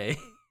right way.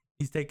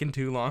 He's taken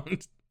too long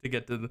to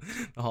get to the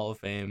Hall of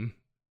Fame.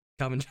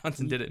 Calvin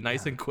Johnson did it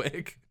nice and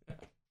quick.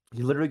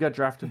 He literally got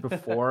drafted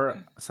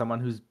before someone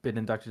who's been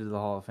inducted to the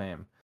Hall of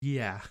Fame.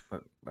 Yeah.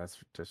 But that's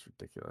just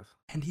ridiculous.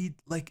 And he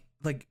like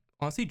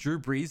honestly, Drew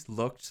Brees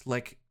looked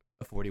like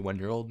a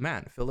 41-year-old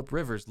man. Phillip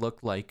Rivers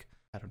looked like,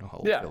 I don't know how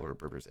old Yeah.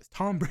 Phillip Rivers is.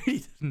 Tom Brady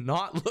did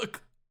not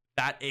look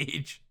that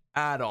age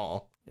at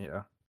all.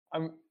 Yeah.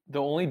 I'm the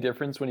only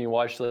difference when you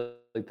watch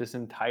like this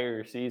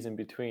entire season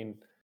between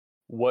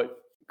what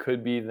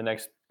could be the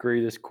next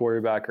greatest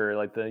quarterback or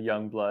like the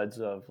young bloods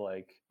of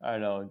like, I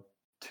don't know,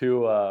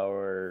 Tua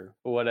or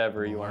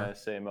whatever you want Lamar. to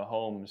say,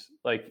 Mahomes.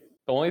 Like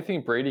the only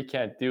thing Brady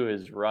can't do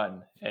is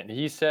run. And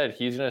he said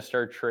he's going to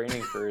start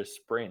training for his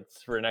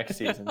sprints for next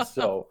season.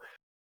 So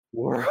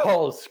we're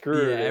all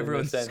screwed. Yeah, in the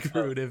everyone's sense of-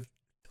 screwed if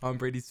Tom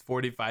Brady's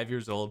 45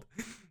 years old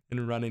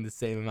and running the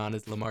same amount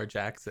as Lamar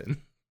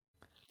Jackson.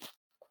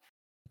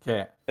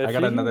 Okay. If I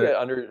got he can another. get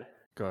under,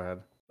 Go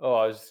ahead. oh,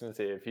 I was just going to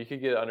say, if he could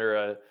get under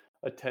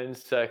a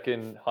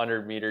 10-second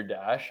 100-meter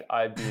dash,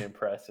 I'd be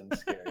impressed and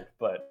scared.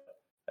 But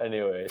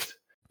anyways.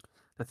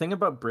 The thing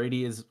about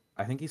Brady is,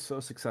 I think he's so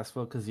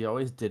successful because he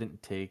always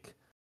didn't take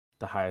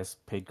the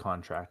highest paid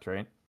contract,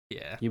 right?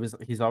 Yeah.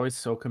 He's always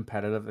so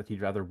competitive that he'd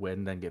rather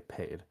win than get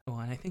paid. Oh,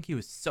 and I think he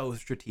was so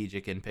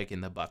strategic in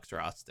picking the Bucks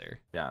roster.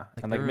 Yeah, Like,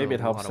 and like there are maybe a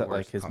it helps lot of that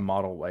like worse his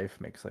model wife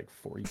makes like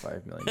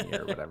 45 million a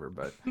year or whatever.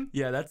 But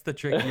Yeah, that's the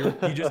trick.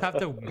 You just have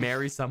to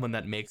marry someone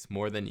that makes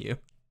more than you,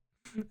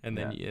 and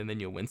then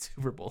you'll win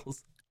Super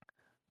Bowls.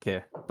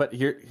 okay, but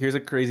here's a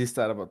crazy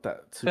stat about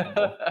that Super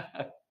Bowl.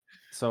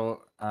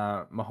 So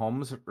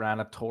Mahomes ran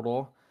a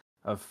total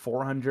of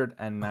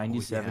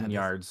 497 this-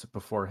 yards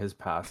before his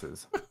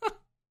passes.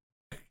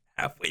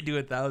 Halfway to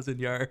 1,000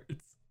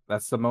 yards.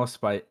 That's the most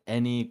by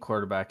any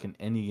quarterback in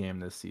any game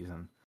this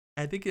season.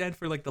 I think he had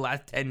for like the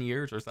last 10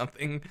 years or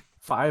something.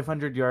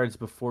 500 yards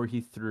before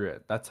he threw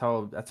it. That's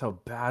how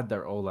bad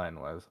their O-line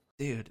was.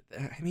 Dude,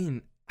 I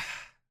mean,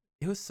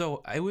 it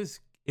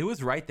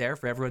was right there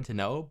for everyone to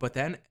know, but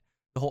then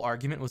the whole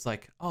argument was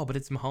like, oh, but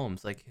it's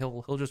Mahomes, like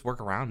he'll just work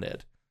around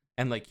it.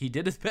 And like he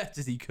did as best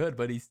as he could,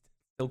 but he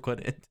still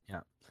couldn't.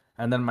 Yeah.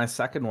 And then my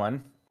second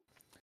one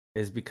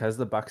is because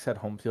the Bucks had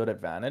home field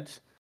advantage.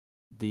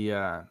 The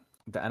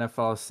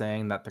NFL is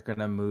saying that they're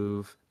gonna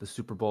move the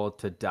Super Bowl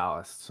to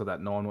Dallas so that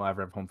no one will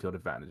ever have home field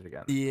advantage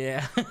again.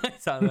 Yeah, I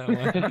saw that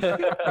one.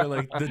 Where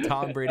like the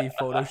Tom Brady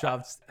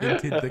photoshops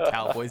into the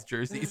Cowboys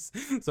jerseys,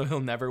 so he'll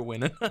never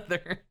win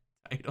another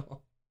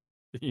title.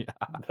 Yeah.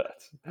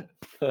 That's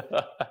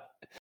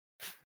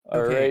all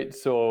Okay. right.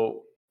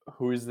 So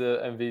who's the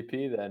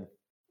MVP then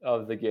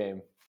of the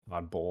game?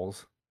 On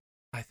Bulls.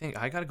 I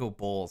think I gotta go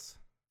Bulls.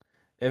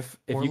 If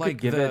Or you like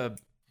could give the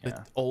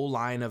yeah. O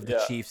line of the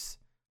Yeah. Chiefs,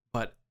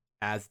 but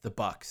as the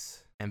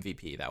Bucks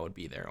MVP, that would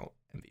be their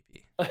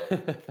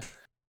MVP.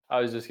 I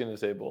was just gonna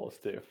say Bulls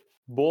too.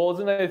 Bulls,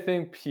 and I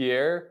think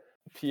Pierre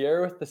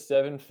with the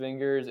 7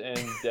 fingers and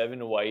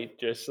Devin White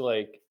just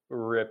like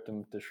ripped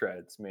them to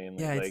shreds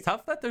mainly. Yeah, it's Like,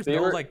 tough that there's they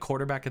no were- like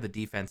quarterback of the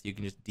defense you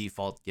can just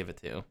default give it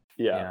to.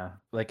 yeah.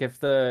 Like if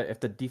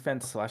the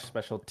defense slash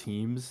special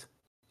teams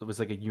it was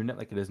like a unit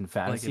like it is in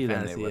fantasy, then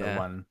fantasy, they would have yeah.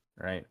 won,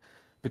 right?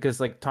 Because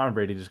like Tom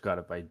Brady just got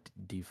it by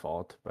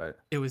default, but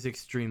It was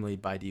extremely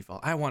by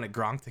default. I wanted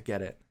Gronk to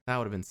get it. That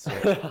would have been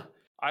sick.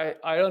 I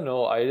don't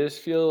know. I just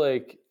feel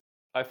like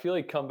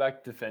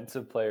comeback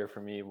defensive player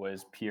for me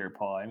was Pierre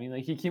Paul. I mean,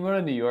 like he came out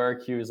of New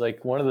York, he was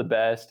like one of the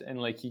best,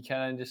 and like he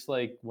kind of just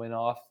like went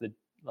off the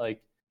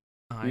like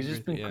I he's agree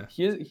just with been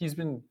you, he's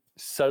been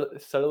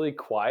subtly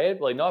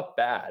quiet, like not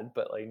bad,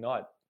 but like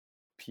not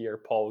Pierre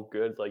Paul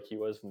good like he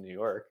was in New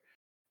York.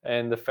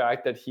 And the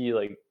fact that he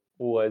like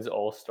was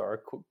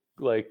all-star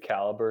like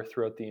caliber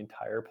throughout the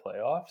entire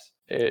playoffs,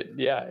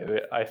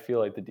 I feel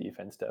like the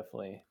defense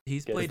definitely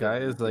He's gets the played. guy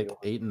the is like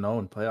deal. 8-0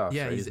 in playoffs,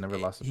 Yeah, right? He's never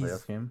lost a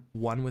playoff game.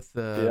 Won with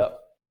the Yep.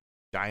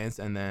 Giants,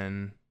 and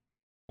then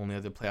only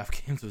other playoff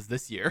games was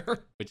this year,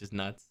 which is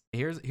nuts.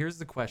 Here's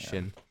the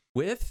question.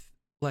 With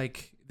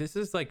like this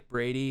is like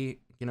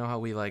Brady, you know how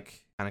we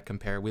like kind of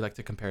compare, we like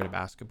to compare to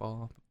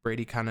basketball.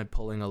 Brady kind of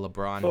pulling a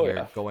LeBron Oh, here,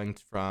 yeah. going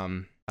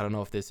from, I don't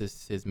know if this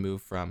is his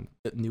move from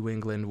New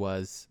England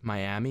was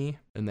Miami,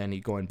 and then he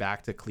going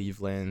back to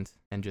Cleveland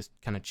and just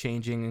kind of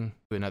changing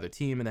to another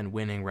team and then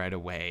winning right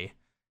away.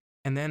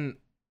 And then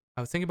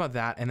I was thinking about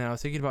that, and then I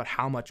was thinking about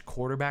how much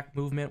quarterback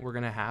movement we're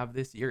gonna have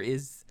this year.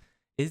 Is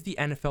the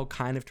NFL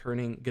kind of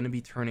gonna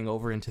be turning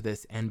over into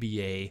this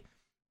NBA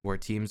where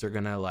teams are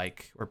gonna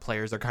like, where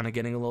players are kind of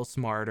getting a little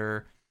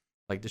smarter,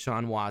 like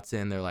Deshaun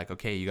Watson? They're like,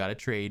 okay, you got to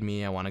trade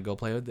me. I want to go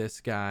play with this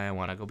guy. I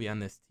want to go be on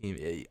this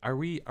team. Are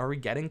we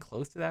getting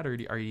close to that, or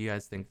are you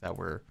guys think that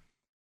we're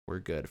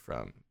good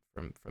from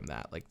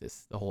that? Like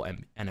the whole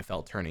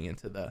NFL turning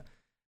into the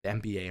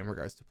NBA in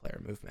regards to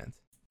player movement.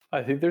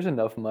 I think there's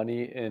enough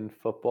money in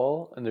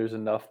football, and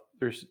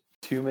there's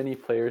too many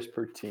players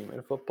per team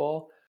in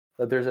football,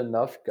 that there's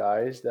enough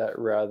guys that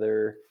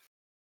rather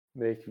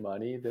make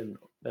money than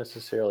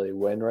necessarily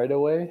win right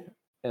away.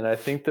 And I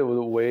think the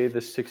way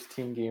the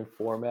 16 game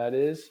format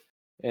is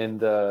and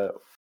the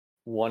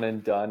one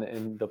and done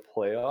in the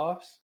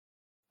playoffs,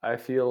 I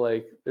feel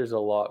like there's a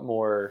lot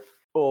more,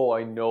 oh,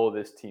 I know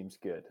this team's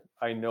good.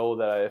 I know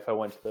that if I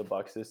went to the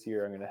Bucks this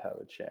year, I'm going to have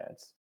a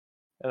chance.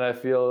 And I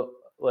feel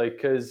like,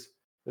 because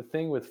the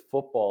thing with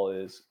football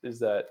is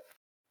that,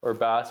 or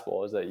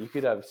basketball, is that you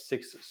could have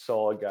 6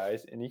 solid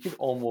guys and you could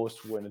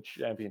almost win a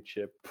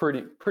championship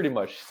pretty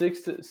much,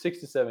 6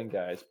 to 7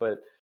 guys.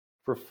 But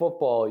for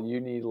football, you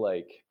need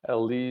like at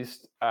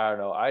least, I don't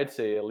know, I'd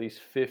say at least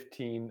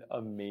 15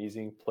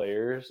 amazing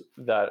players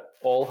that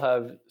all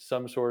have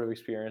some sort of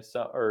experience,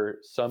 or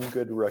some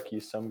good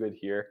rookies, some good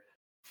here.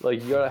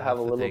 Like you gotta have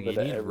a That's the little thing. bit You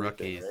of need everything,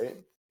 rookies. right?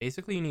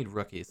 Basically, you need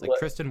rookies. Like Let-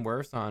 Tristan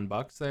Wirfs on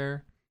Bucks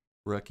there,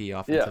 rookie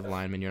offensive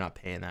lineman. You're not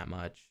paying that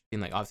much.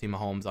 And like obviously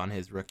Mahomes on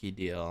his rookie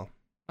deal.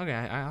 Okay,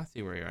 I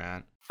see where you're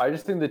at. I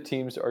just think the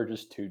teams are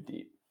just too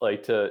deep,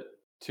 like to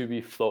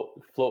be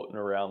floating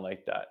around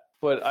like that.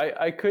 But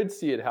I could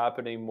see it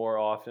happening more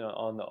often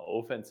on the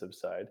offensive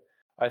side.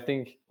 I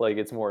think like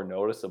it's more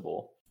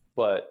noticeable,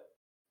 but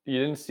you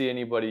didn't see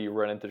anybody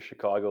run into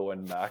Chicago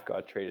when Mac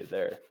got traded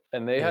there,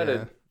 and they've had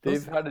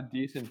a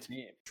decent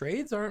team.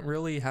 Trades haven't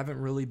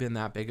really been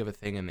that big of a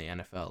thing in the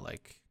NFL,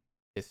 like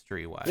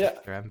history wise. Yeah.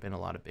 There haven't been a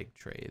lot of big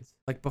trades.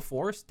 Like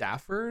before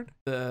Stafford,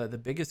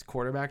 the biggest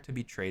quarterback to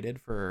be traded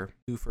for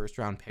 2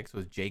 first-round picks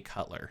was Jay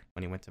Cutler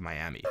when he went to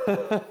Miami.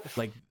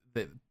 Like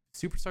the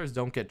superstars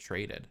don't get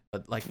traded,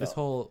 but like this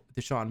whole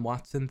Deshaun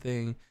Watson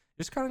thing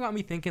just kind of got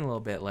me thinking a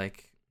little bit.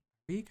 Like,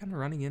 are you kind of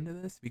running into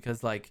this?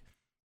 Because like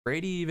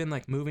Brady even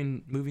like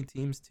moving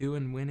teams too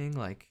and winning,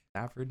 like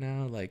Stafford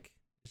now, like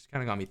just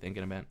kind of got me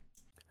thinking a bit.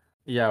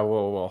 Yeah,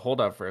 well,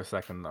 hold up for a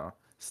second though.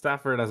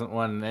 Stafford hasn't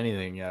won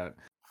anything yet.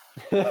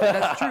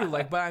 That's true.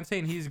 Like, but I'm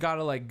saying he's got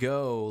to like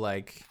go,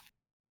 like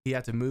he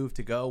had to move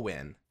to go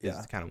win. Is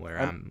Yeah. kind of where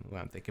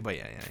I'm thinking. But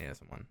yeah, he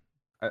hasn't won.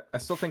 I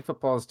still think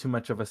football is too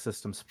much of a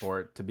system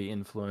sport to be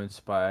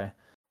influenced by.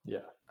 Yeah.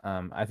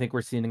 I think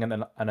we're seeing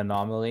an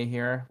anomaly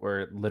here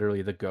where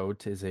literally the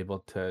GOAT is able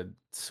to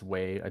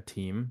sway a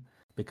team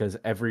because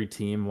every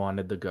team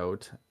wanted the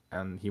GOAT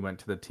and he went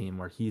to the team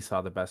where he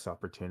saw the best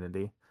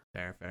opportunity.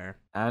 Fair.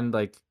 And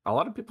like a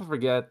lot of people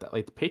forget that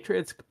like the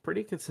Patriots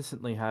pretty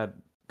consistently had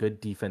good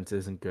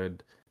defenses and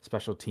good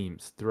special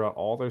teams throughout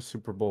all their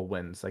Super Bowl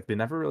wins. Like they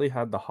never really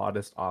had the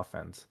hottest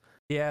offense.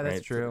 Yeah, that's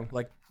Right. true.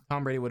 Like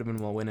Tom Brady would have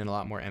been winning a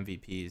lot more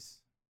MVPs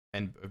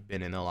and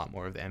been in a lot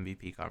more of the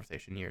MVP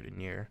conversation year to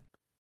year.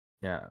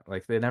 Yeah,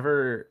 like they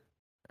never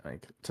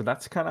like so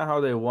that's kind of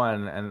how they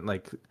won, and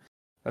like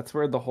that's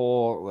where the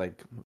whole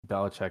like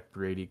Belichick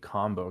Brady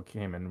combo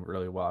came in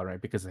really well,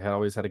 right? Because they had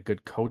always had a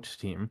good coach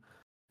team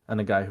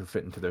and a guy who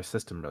fit into their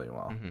system really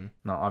well. Mm-hmm.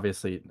 Now,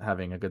 obviously,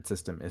 having a good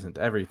system isn't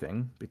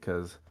everything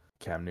because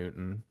Cam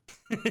Newton.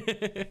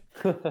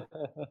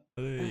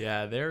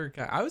 Yeah,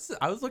 I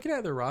was looking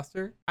at their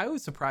roster. I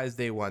was surprised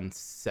they won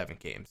 7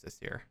 games this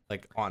year.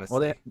 Like honestly.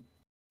 Well,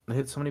 they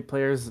had so many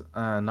players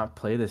not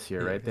play this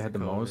year, Yeah, right? They because had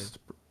of the COVID. most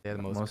They had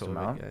the most Most COVID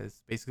amount?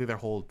 guys. Basically, their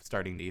whole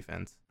starting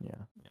defense. Yeah,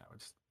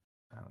 which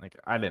I don't think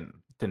I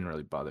didn't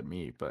really bother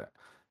me, but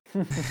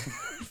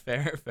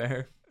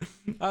Fair.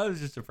 I was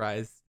just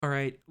surprised. All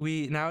right,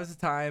 now is the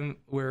time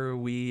where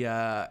we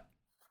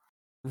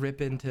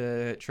rip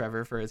into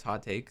Trevor for his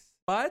hot takes.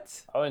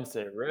 But I wouldn't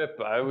say rip.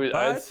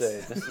 I'd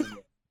say this is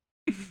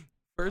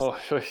first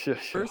sure.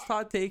 first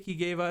hot take he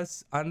gave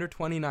us under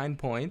 29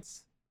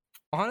 points.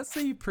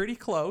 Honestly, pretty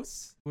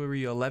close. Where were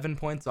you? 11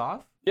 points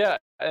off? Yeah,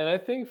 and I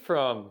think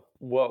from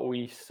what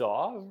we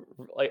saw,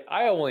 like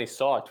I only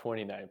saw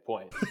 29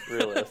 points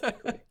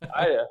realistically.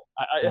 I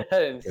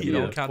didn't see You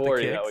don't the count the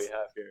 40 that we kicks?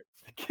 have here.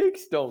 The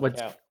kicks don't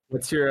count.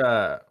 what's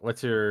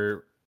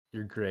your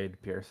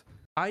grade, Pierce?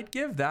 I'd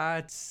give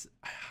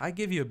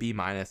you a B-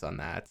 on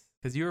that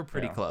because you were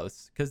pretty Yeah.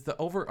 close. Because the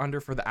over under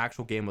for the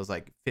actual game was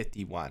like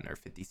 51 or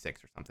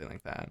 56 or something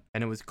like that,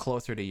 and it was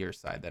closer to your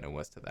side than it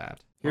was to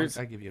that.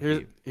 I give you a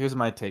B. Here's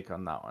my take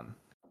on that one.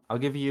 I'll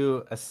give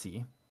you a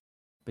C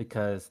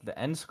because the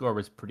end score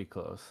was pretty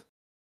close,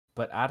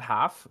 but at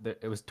half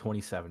it was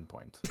 27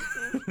 points.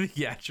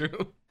 Yeah,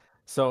 true.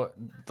 So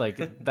like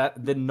that,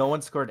 then no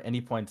one scored any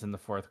points in the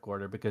fourth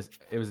quarter because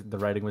the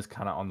writing was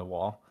kind of on the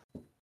wall.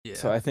 Yeah.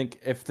 So I think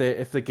if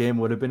the game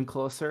would have been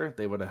closer,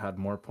 they would have had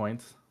more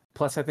points.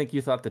 Plus, I think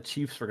you thought the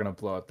Chiefs were gonna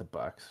blow out the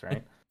Bucks,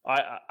 right?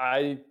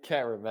 I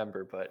can't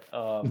remember, but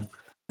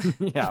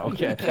Yeah.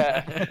 Okay.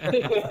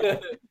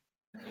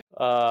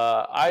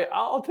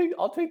 I'll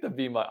take the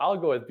B-. I'll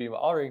go with B-.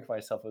 I'll rank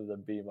myself as a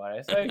B-.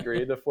 I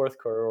agree. The fourth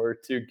quarter were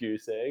 2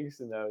 goose eggs,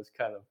 and that was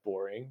kind of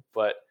boring.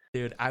 But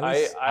Dude, I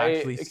was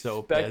actually so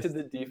expected pissed.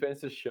 the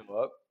defense to show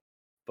up,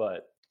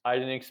 but I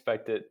didn't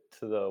expect it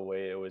to the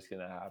way it was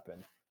gonna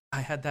happen. I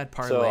had that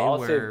parlay So I'll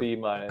where say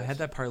B-. I had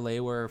that parlay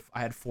where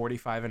I had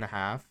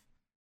 45.5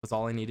 was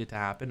all I needed to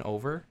happen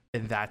over,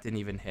 and that didn't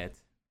even hit.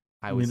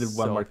 I was needed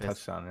one so more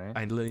pissed. touchdown, right?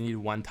 I literally needed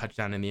one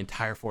touchdown in the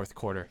entire fourth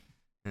quarter,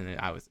 and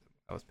I was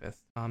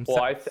pissed.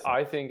 Well,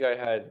 I think I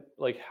had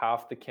like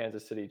half the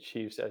Kansas City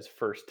Chiefs as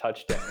first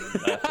touchdown,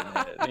 and nothing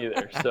in it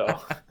either. So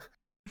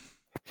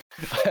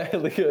I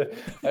had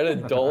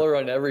 $1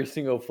 on every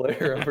single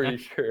player. I'm pretty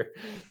sure.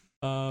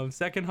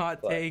 Second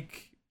hot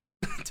take.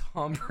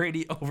 Tom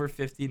Brady over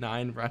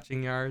 59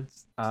 rushing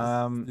yards.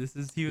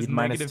 He was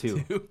minus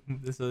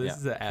 -2. So this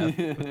is an F. I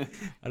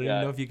don't even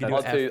know if you can do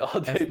I'll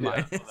F take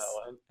minus. the F on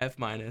that one. F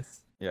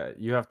minus. Yeah,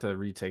 you have to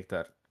retake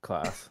that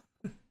class.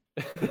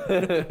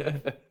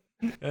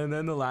 And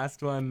then the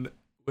last one,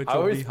 which I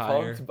will was be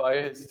higher. pumped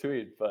by his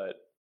tweet,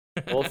 but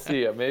we'll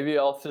see. Maybe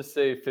I'll just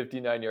say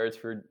 59 yards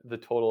for the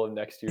total of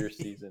next year's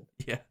season.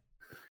 Yeah,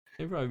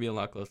 it'd probably be a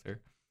lot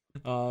closer.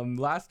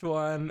 Last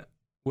one,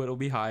 what'll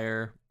be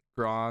higher?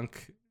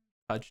 Gronk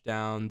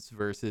touchdowns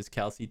versus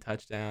Kelsey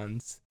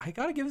touchdowns. I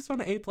gotta give this one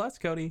an A+,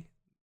 Cody.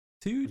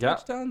 2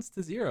 touchdowns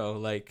to 0.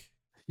 Like,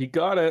 You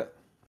got it.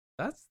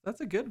 that was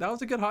a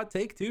good hot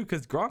take too,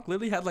 because Gronk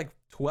literally had like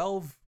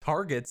 12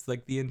 targets,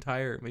 like the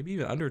entire, maybe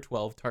even under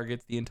 12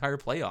 targets the entire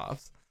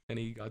playoffs, and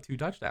he got 2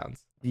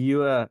 touchdowns. Do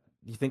you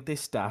think they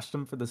stashed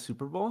him for the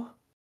Super Bowl?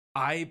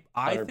 I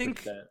 100%.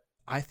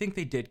 think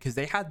they did, because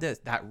they had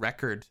that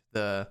record.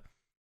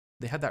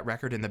 They had that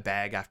record in the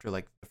bag after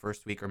like the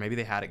first week, or maybe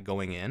they had it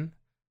going in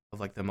of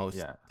like the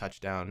most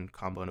touchdown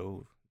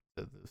combo,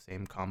 the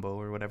same combo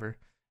or whatever.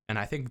 And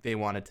I think they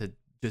wanted to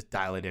just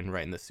dial it in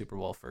right in the Super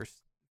Bowl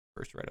first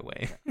right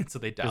away. And so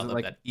they dialed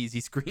up that easy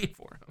screen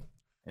for him.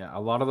 Yeah,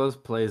 a lot of those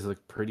plays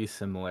look pretty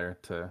similar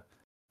to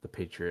the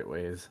Patriot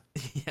ways.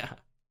 Yeah.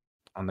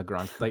 On the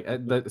Gronk, like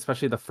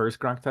especially the first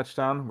Gronk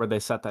touchdown where they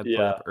set that play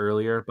up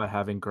earlier by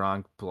having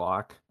Gronk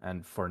block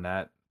and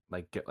Fournette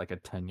like get like a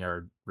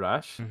 10-yard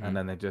rush, and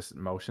then they just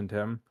motioned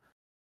him,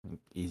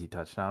 easy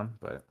touchdown.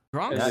 But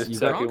Gronk's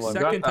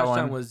second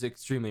touchdown was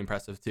extremely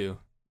impressive too.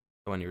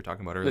 The one you were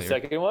talking about earlier. The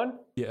second one?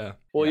 Yeah.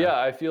 Well, yeah,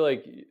 I feel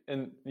like,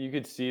 and you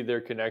could see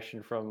their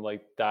connection from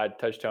like that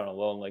touchdown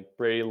alone. Like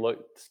Brady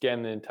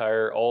scanned the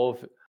entire all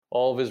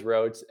of his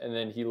routes, and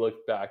then he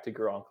looked back to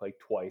Gronk like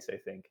twice, I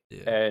think.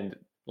 Yeah. And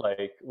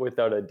like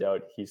without a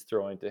doubt, he's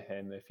throwing to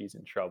him if he's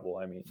in trouble.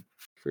 I mean,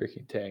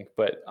 freaking tank.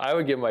 But I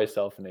would give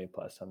myself an A+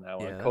 on that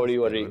one. Yeah, Cody,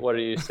 what are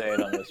you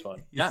saying on this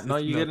one? Yeah, no,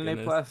 you get an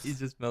A+. He's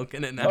just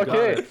milking it now.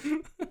 Okay.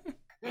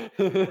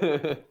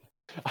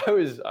 I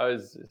was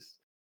just.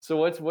 So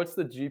what's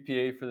the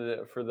GPA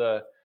for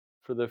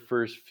the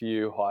first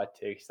few hot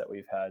takes that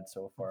we've had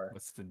so far?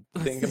 What's the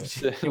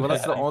Well,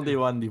 that's the only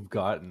one you've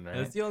gotten, right?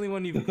 That's the only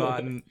one you've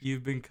gotten.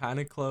 You've been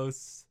kind of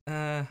close.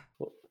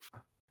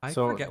 I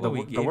forget what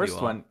we gave the worst you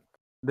all. one.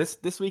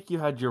 This week you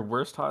had your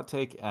worst hot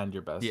take and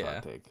your best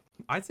hot take.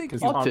 I think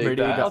Because I'll Tom take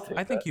Brady that. got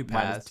I think you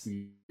minus passed.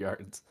 2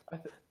 yards.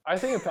 I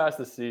think it passed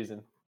the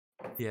season.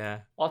 Yeah.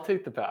 I'll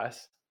take the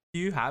pass. Do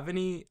you have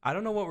any? I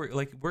don't know what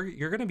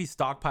you're gonna be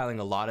stockpiling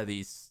a lot of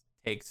these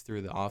takes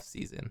through the off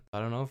season. I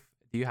don't know if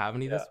do you have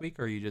any this week,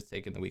 or are you just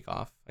taking the week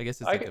off? I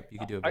guess it's you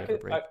could do a bit of a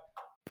break.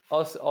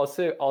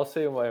 I'll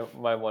say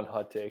my one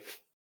hot take.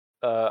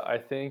 I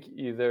think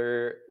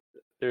either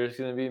there's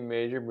going to be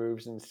major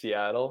moves in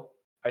Seattle.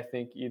 I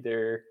think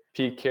either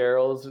Pete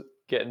Carroll's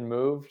getting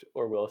moved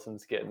or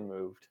Wilson's getting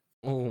moved.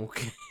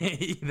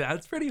 Okay,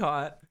 that's pretty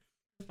hot.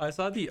 I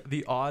saw the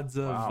odds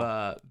of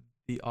Wow.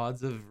 the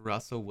odds of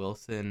Russell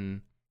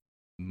Wilson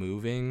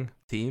moving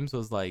teams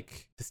was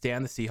like to stay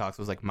on the Seahawks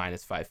was like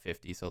minus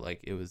 550. So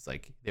like it was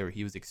like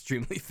he was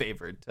extremely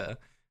favored to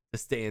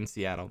stay in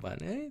Seattle.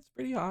 But hey, it's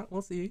pretty hot.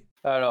 We'll see.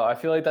 I don't know. I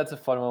feel like that's a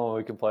fun one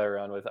we can play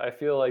around with. I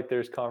feel like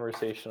there's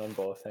conversation on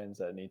both ends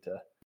that needs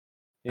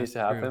That's to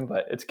happen, true.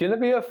 but it's gonna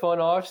be a fun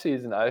off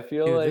season. I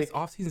feel Dude, like this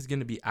offseason is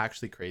gonna be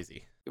actually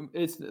crazy.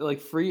 it's like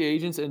free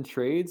agents and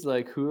trades.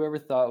 Like whoever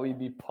thought we'd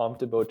be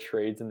pumped about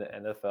trades in the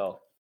NFL.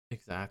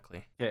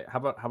 Exactly. Okay, how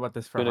about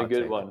this for Been a hot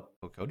good take? one.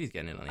 Oh, Cody's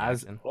getting in on the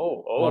As action.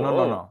 Oh, Well,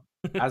 no.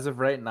 As of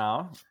right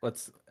now,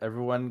 let's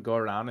everyone go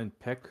around and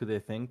pick who they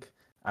think,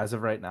 as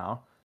of right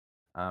now,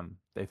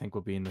 they think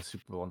will be in the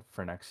Super Bowl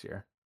for next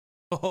year.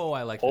 Oh,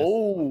 I like this.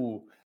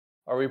 Oh,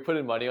 are we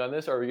putting money on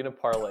this? Are we gonna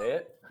parlay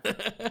it? I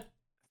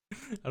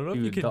don't know if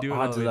you Dude, can the do it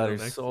odds all of the way that till are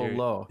next so year.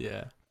 low.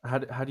 Yeah.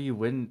 How do you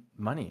win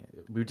money?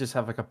 We just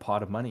have like a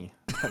pot of money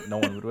that no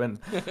one would win.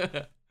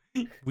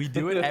 We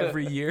do it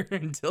every year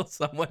until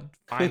someone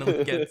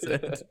finally gets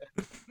it.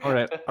 All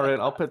right,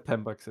 I'll put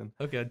 $10 in.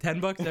 Okay,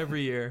 $10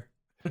 every year,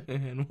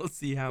 and we'll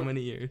see how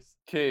many years.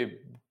 Okay,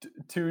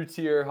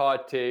 2-tier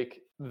hot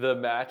take: the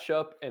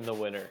matchup and the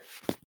winner.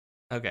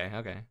 Okay.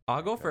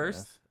 I'll go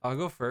first.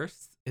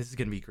 This is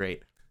gonna be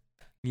great.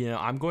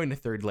 I'm going to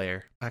third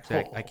layer.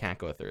 Actually, I can't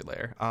go a third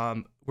layer.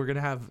 We're gonna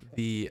have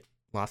the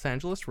Los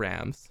Angeles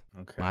Rams,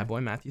 Okay. my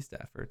boy Matthew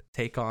Stafford,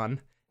 take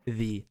on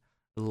the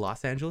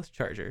Los Angeles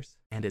Chargers,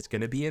 and it's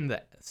gonna be in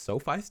the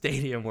SoFi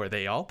Stadium where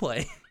they all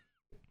play,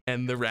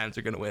 and the Rams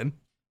are gonna win.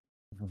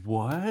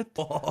 What?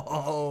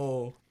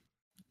 Oh,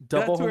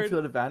 Double That's home where-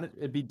 field advantage?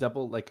 It'd be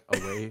double like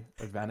away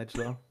advantage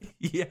though.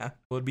 yeah.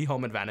 Well, it'd be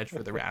home advantage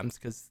for the Rams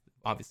because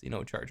obviously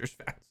no Chargers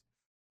fans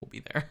will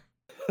be there.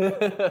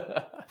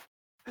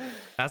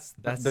 That's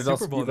There'd Super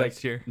also Bowl be,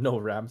 next year. No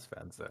Rams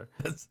fans there.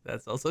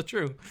 That's also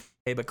true.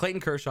 Hey, but Clayton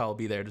Kershaw will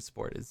be there to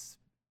support his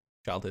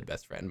childhood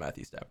best friend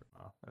Matthew Stafford.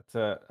 Wow, that's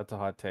a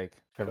hot take.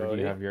 Trevor, do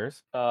Cody? you have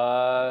yours?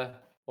 Well,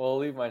 I'll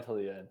leave mine till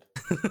the end.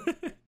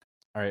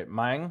 All right,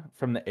 mine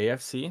from the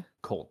AFC,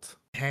 Colt.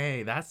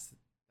 Hey, that's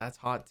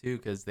hot too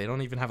because they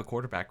don't even have a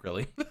quarterback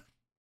really.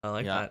 I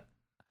like Yeah. that.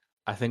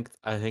 I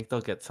think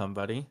they'll get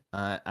somebody.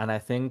 And I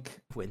think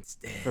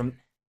Winston.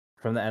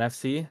 from the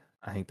NFC,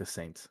 I think the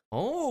Saints.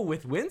 Oh,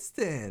 with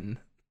Winston.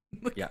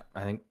 Yeah,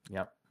 I think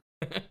yep.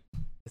 The All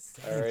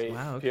Saints, right,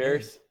 wow, okay.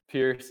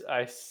 Pierce.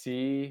 I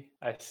see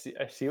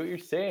what you're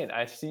saying.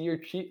 I see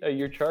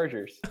your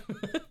Chargers.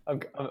 I'm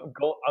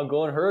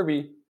going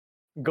Herbie,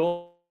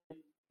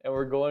 and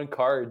we're going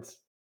Cards,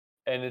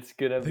 and it's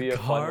gonna The be a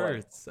fun one.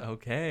 Cards.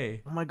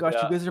 Okay. Oh my gosh,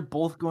 Yeah. you guys are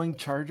both going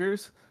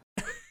Chargers?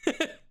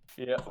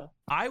 Yeah,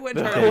 I went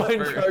The Chargers Going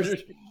first.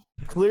 Chargers.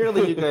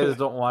 Clearly you guys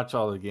don't watch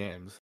all the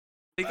games.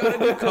 They got a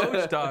new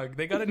coach, dog.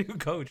 They got a new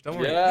coach. Don't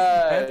worry.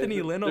 Yeah,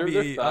 Anthony Lynn will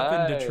they're be up in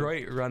fine.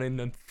 Detroit running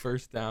the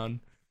first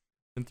down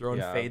and throwing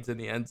Yeah. fades in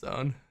the end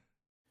zone.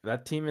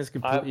 That team is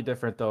completely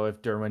different though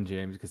if Derwin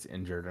James gets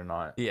injured or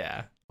not.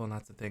 Yeah. Well,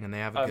 that's the thing. And they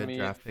have a I good mean-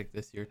 draft pick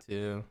this year,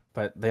 too.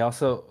 But they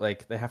also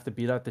they have to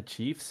beat out the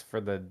Chiefs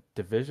for the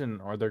division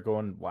or they're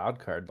going wild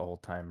card the whole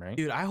time, right?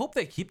 Dude, I hope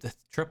they keep the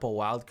triple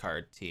wild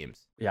card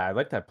teams. Yeah, I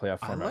like that playoff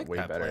I format like way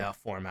that better. playoff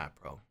format,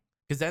 bro.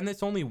 Because then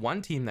it's only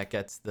one team that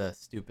gets the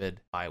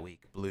stupid bye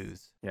week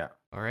blues. Yeah.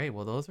 All right.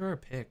 Well, those are our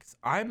picks.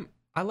 I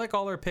like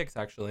all our picks,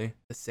 actually.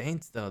 The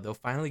Saints, though, they'll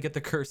finally get the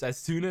curse as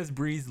soon as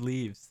Breeze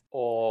leaves.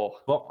 Oh,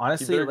 Well, you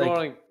honestly, better go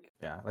on.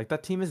 yeah,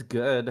 that team is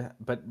good,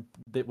 but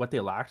what they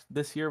lacked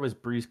this year was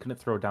Breeze couldn't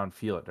throw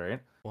downfield,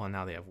 right? Well,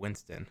 now they have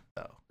Winston,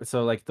 though.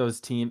 So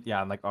those teams,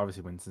 yeah, and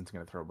obviously Winston's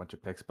gonna throw a bunch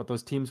of picks, but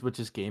those teams which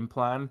is game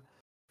plan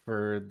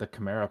for the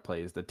Kamara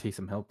plays, the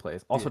Taysom Hill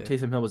plays. Also, Yeah.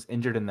 Taysom Hill was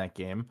injured in that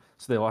game,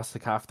 so they lost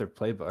like half their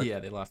playbook. Yeah,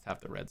 they lost half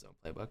the red zone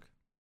playbook.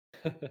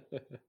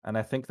 And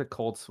I think the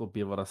Colts will be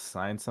able to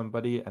sign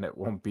somebody, and it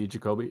won't be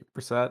Jacoby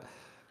Brissett.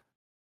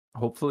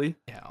 Hopefully,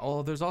 Yeah.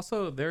 Oh, there's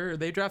also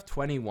they draft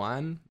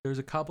 21. There's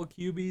a couple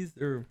QBs,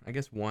 or I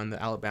guess one,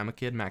 the Alabama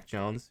kid, Mac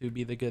Jones, who'd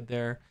be the good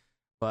there,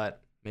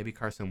 but maybe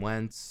Carson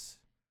Wentz,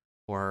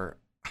 or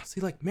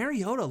see, like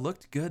Mariota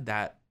looked good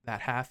that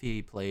half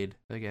he played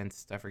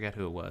against. I forget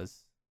who it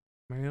was.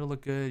 Mariota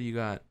looked good. You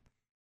got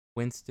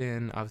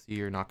Winston. Obviously,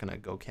 you're not gonna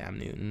go Cam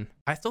Newton.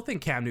 I still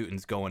think Cam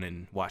Newton's going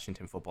in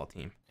Washington football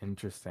team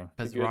interesting.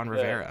 because good Ron pick.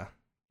 Rivera.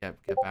 Get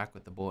back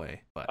with the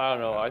boy. But I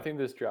don't know. I think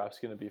this draft's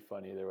gonna be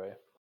fun either way.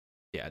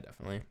 yeah,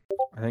 definitely.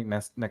 I think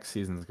next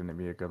season is gonna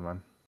be a good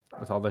one.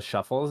 With all the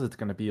shuffles, it's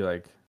gonna be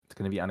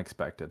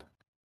unexpected.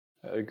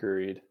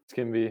 Agreed. It's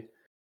gonna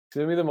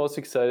be the most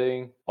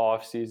exciting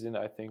off season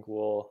I think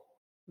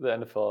the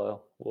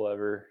NFL will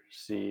ever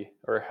see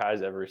or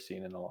has ever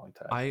seen in a long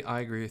time. I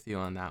agree with you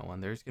on that one.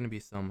 There's going to be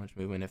so much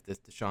movement if this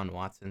Deshaun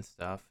Watson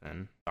stuff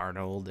and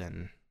Arnold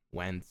and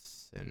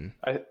Wentz and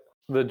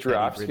The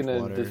draft's gonna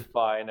Bridgewater.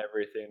 define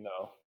everything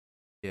though.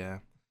 yeah.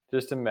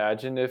 Just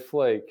imagine if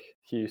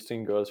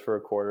Houston goes for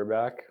a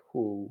quarterback.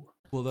 Ooh.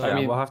 Well, Yeah,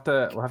 mean, we'll have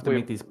to we-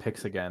 make these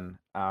picks again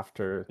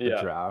after the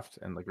Yeah. draft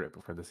and like right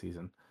before the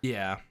season.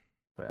 yeah.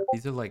 But-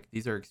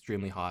 These are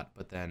extremely hot,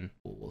 but then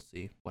we'll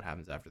see what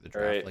happens after the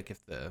draft. Right. Like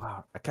if the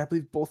Wow, I can't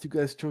believe both you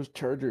guys chose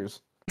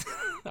Chargers.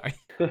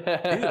 dude,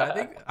 I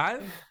think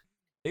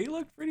they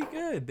look pretty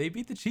good. They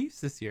beat the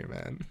Chiefs this year,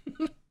 man.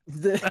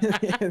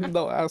 In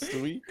the last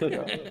week. Yeah.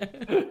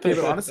 Okay, but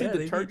honestly, Yeah, they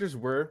the beat- Chargers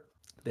were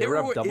They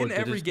were were up double in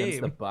every digits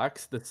against the game.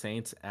 Bucks, the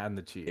Saints, and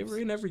the Chiefs. They were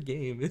in every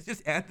game. It's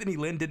just Anthony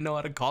Lynn didn't know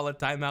how to call a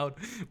timeout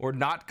or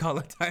not call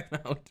a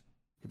timeout.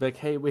 You'd be like,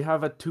 hey, we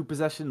have a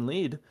 2-possession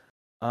lead.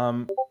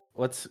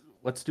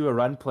 Let's do a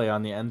run play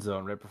on the end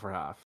zone right before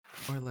half.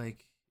 Or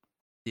like,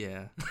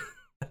 yeah,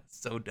 that's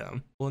so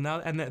dumb. Well, now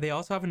and they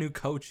also have a new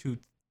coach who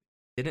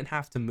didn't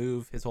have to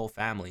move his whole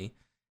family.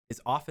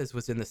 His office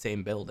was in the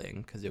same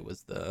building because it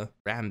was the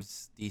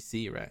Rams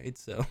DC, right?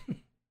 So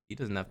he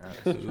doesn't have to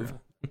That's move.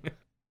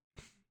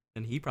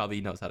 And he probably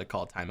knows how to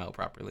call timeout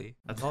properly.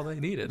 That's all they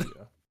needed.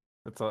 Yeah.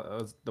 That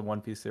was the one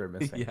piece they were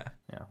missing. Yeah.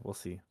 Yeah, we'll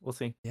see. We'll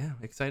see. Yeah,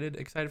 excited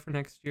for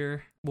next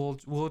year.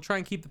 We'll try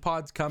and keep the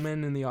pods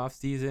coming in the off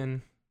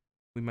season.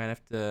 We might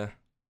have to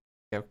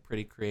get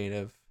pretty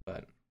creative,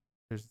 but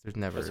there's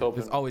hoping-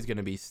 there's always going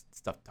to be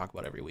stuff to talk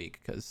about every week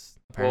because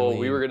Well,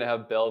 we were gonna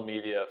have Bell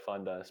Media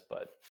fund us,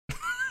 but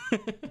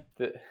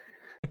they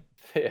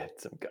had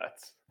some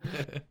guts.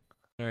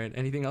 All right,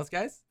 anything else,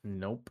 guys?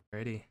 Nope.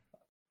 Alrighty.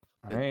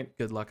 All right.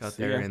 Good luck out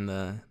See there ya. in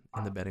the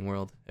betting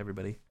world,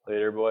 everybody.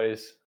 Later,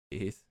 boys.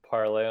 Peace.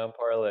 Parlay on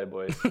parlay,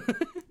 boys.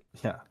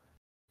 Yeah.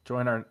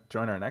 Join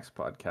our next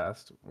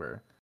podcast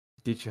where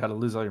we teach you how to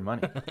lose all your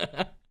money.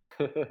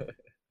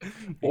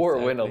 Or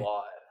win a Exactly.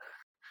 lot.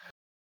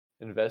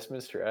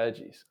 Investment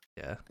strategies.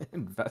 Yeah.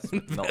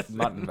 Investment. No,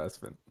 not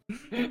investment.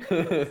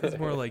 It's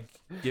more like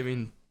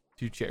giving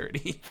to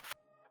charity.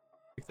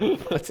 All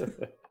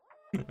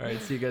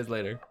right, see you guys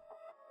later.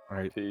 All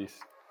right. Peace.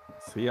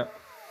 See ya.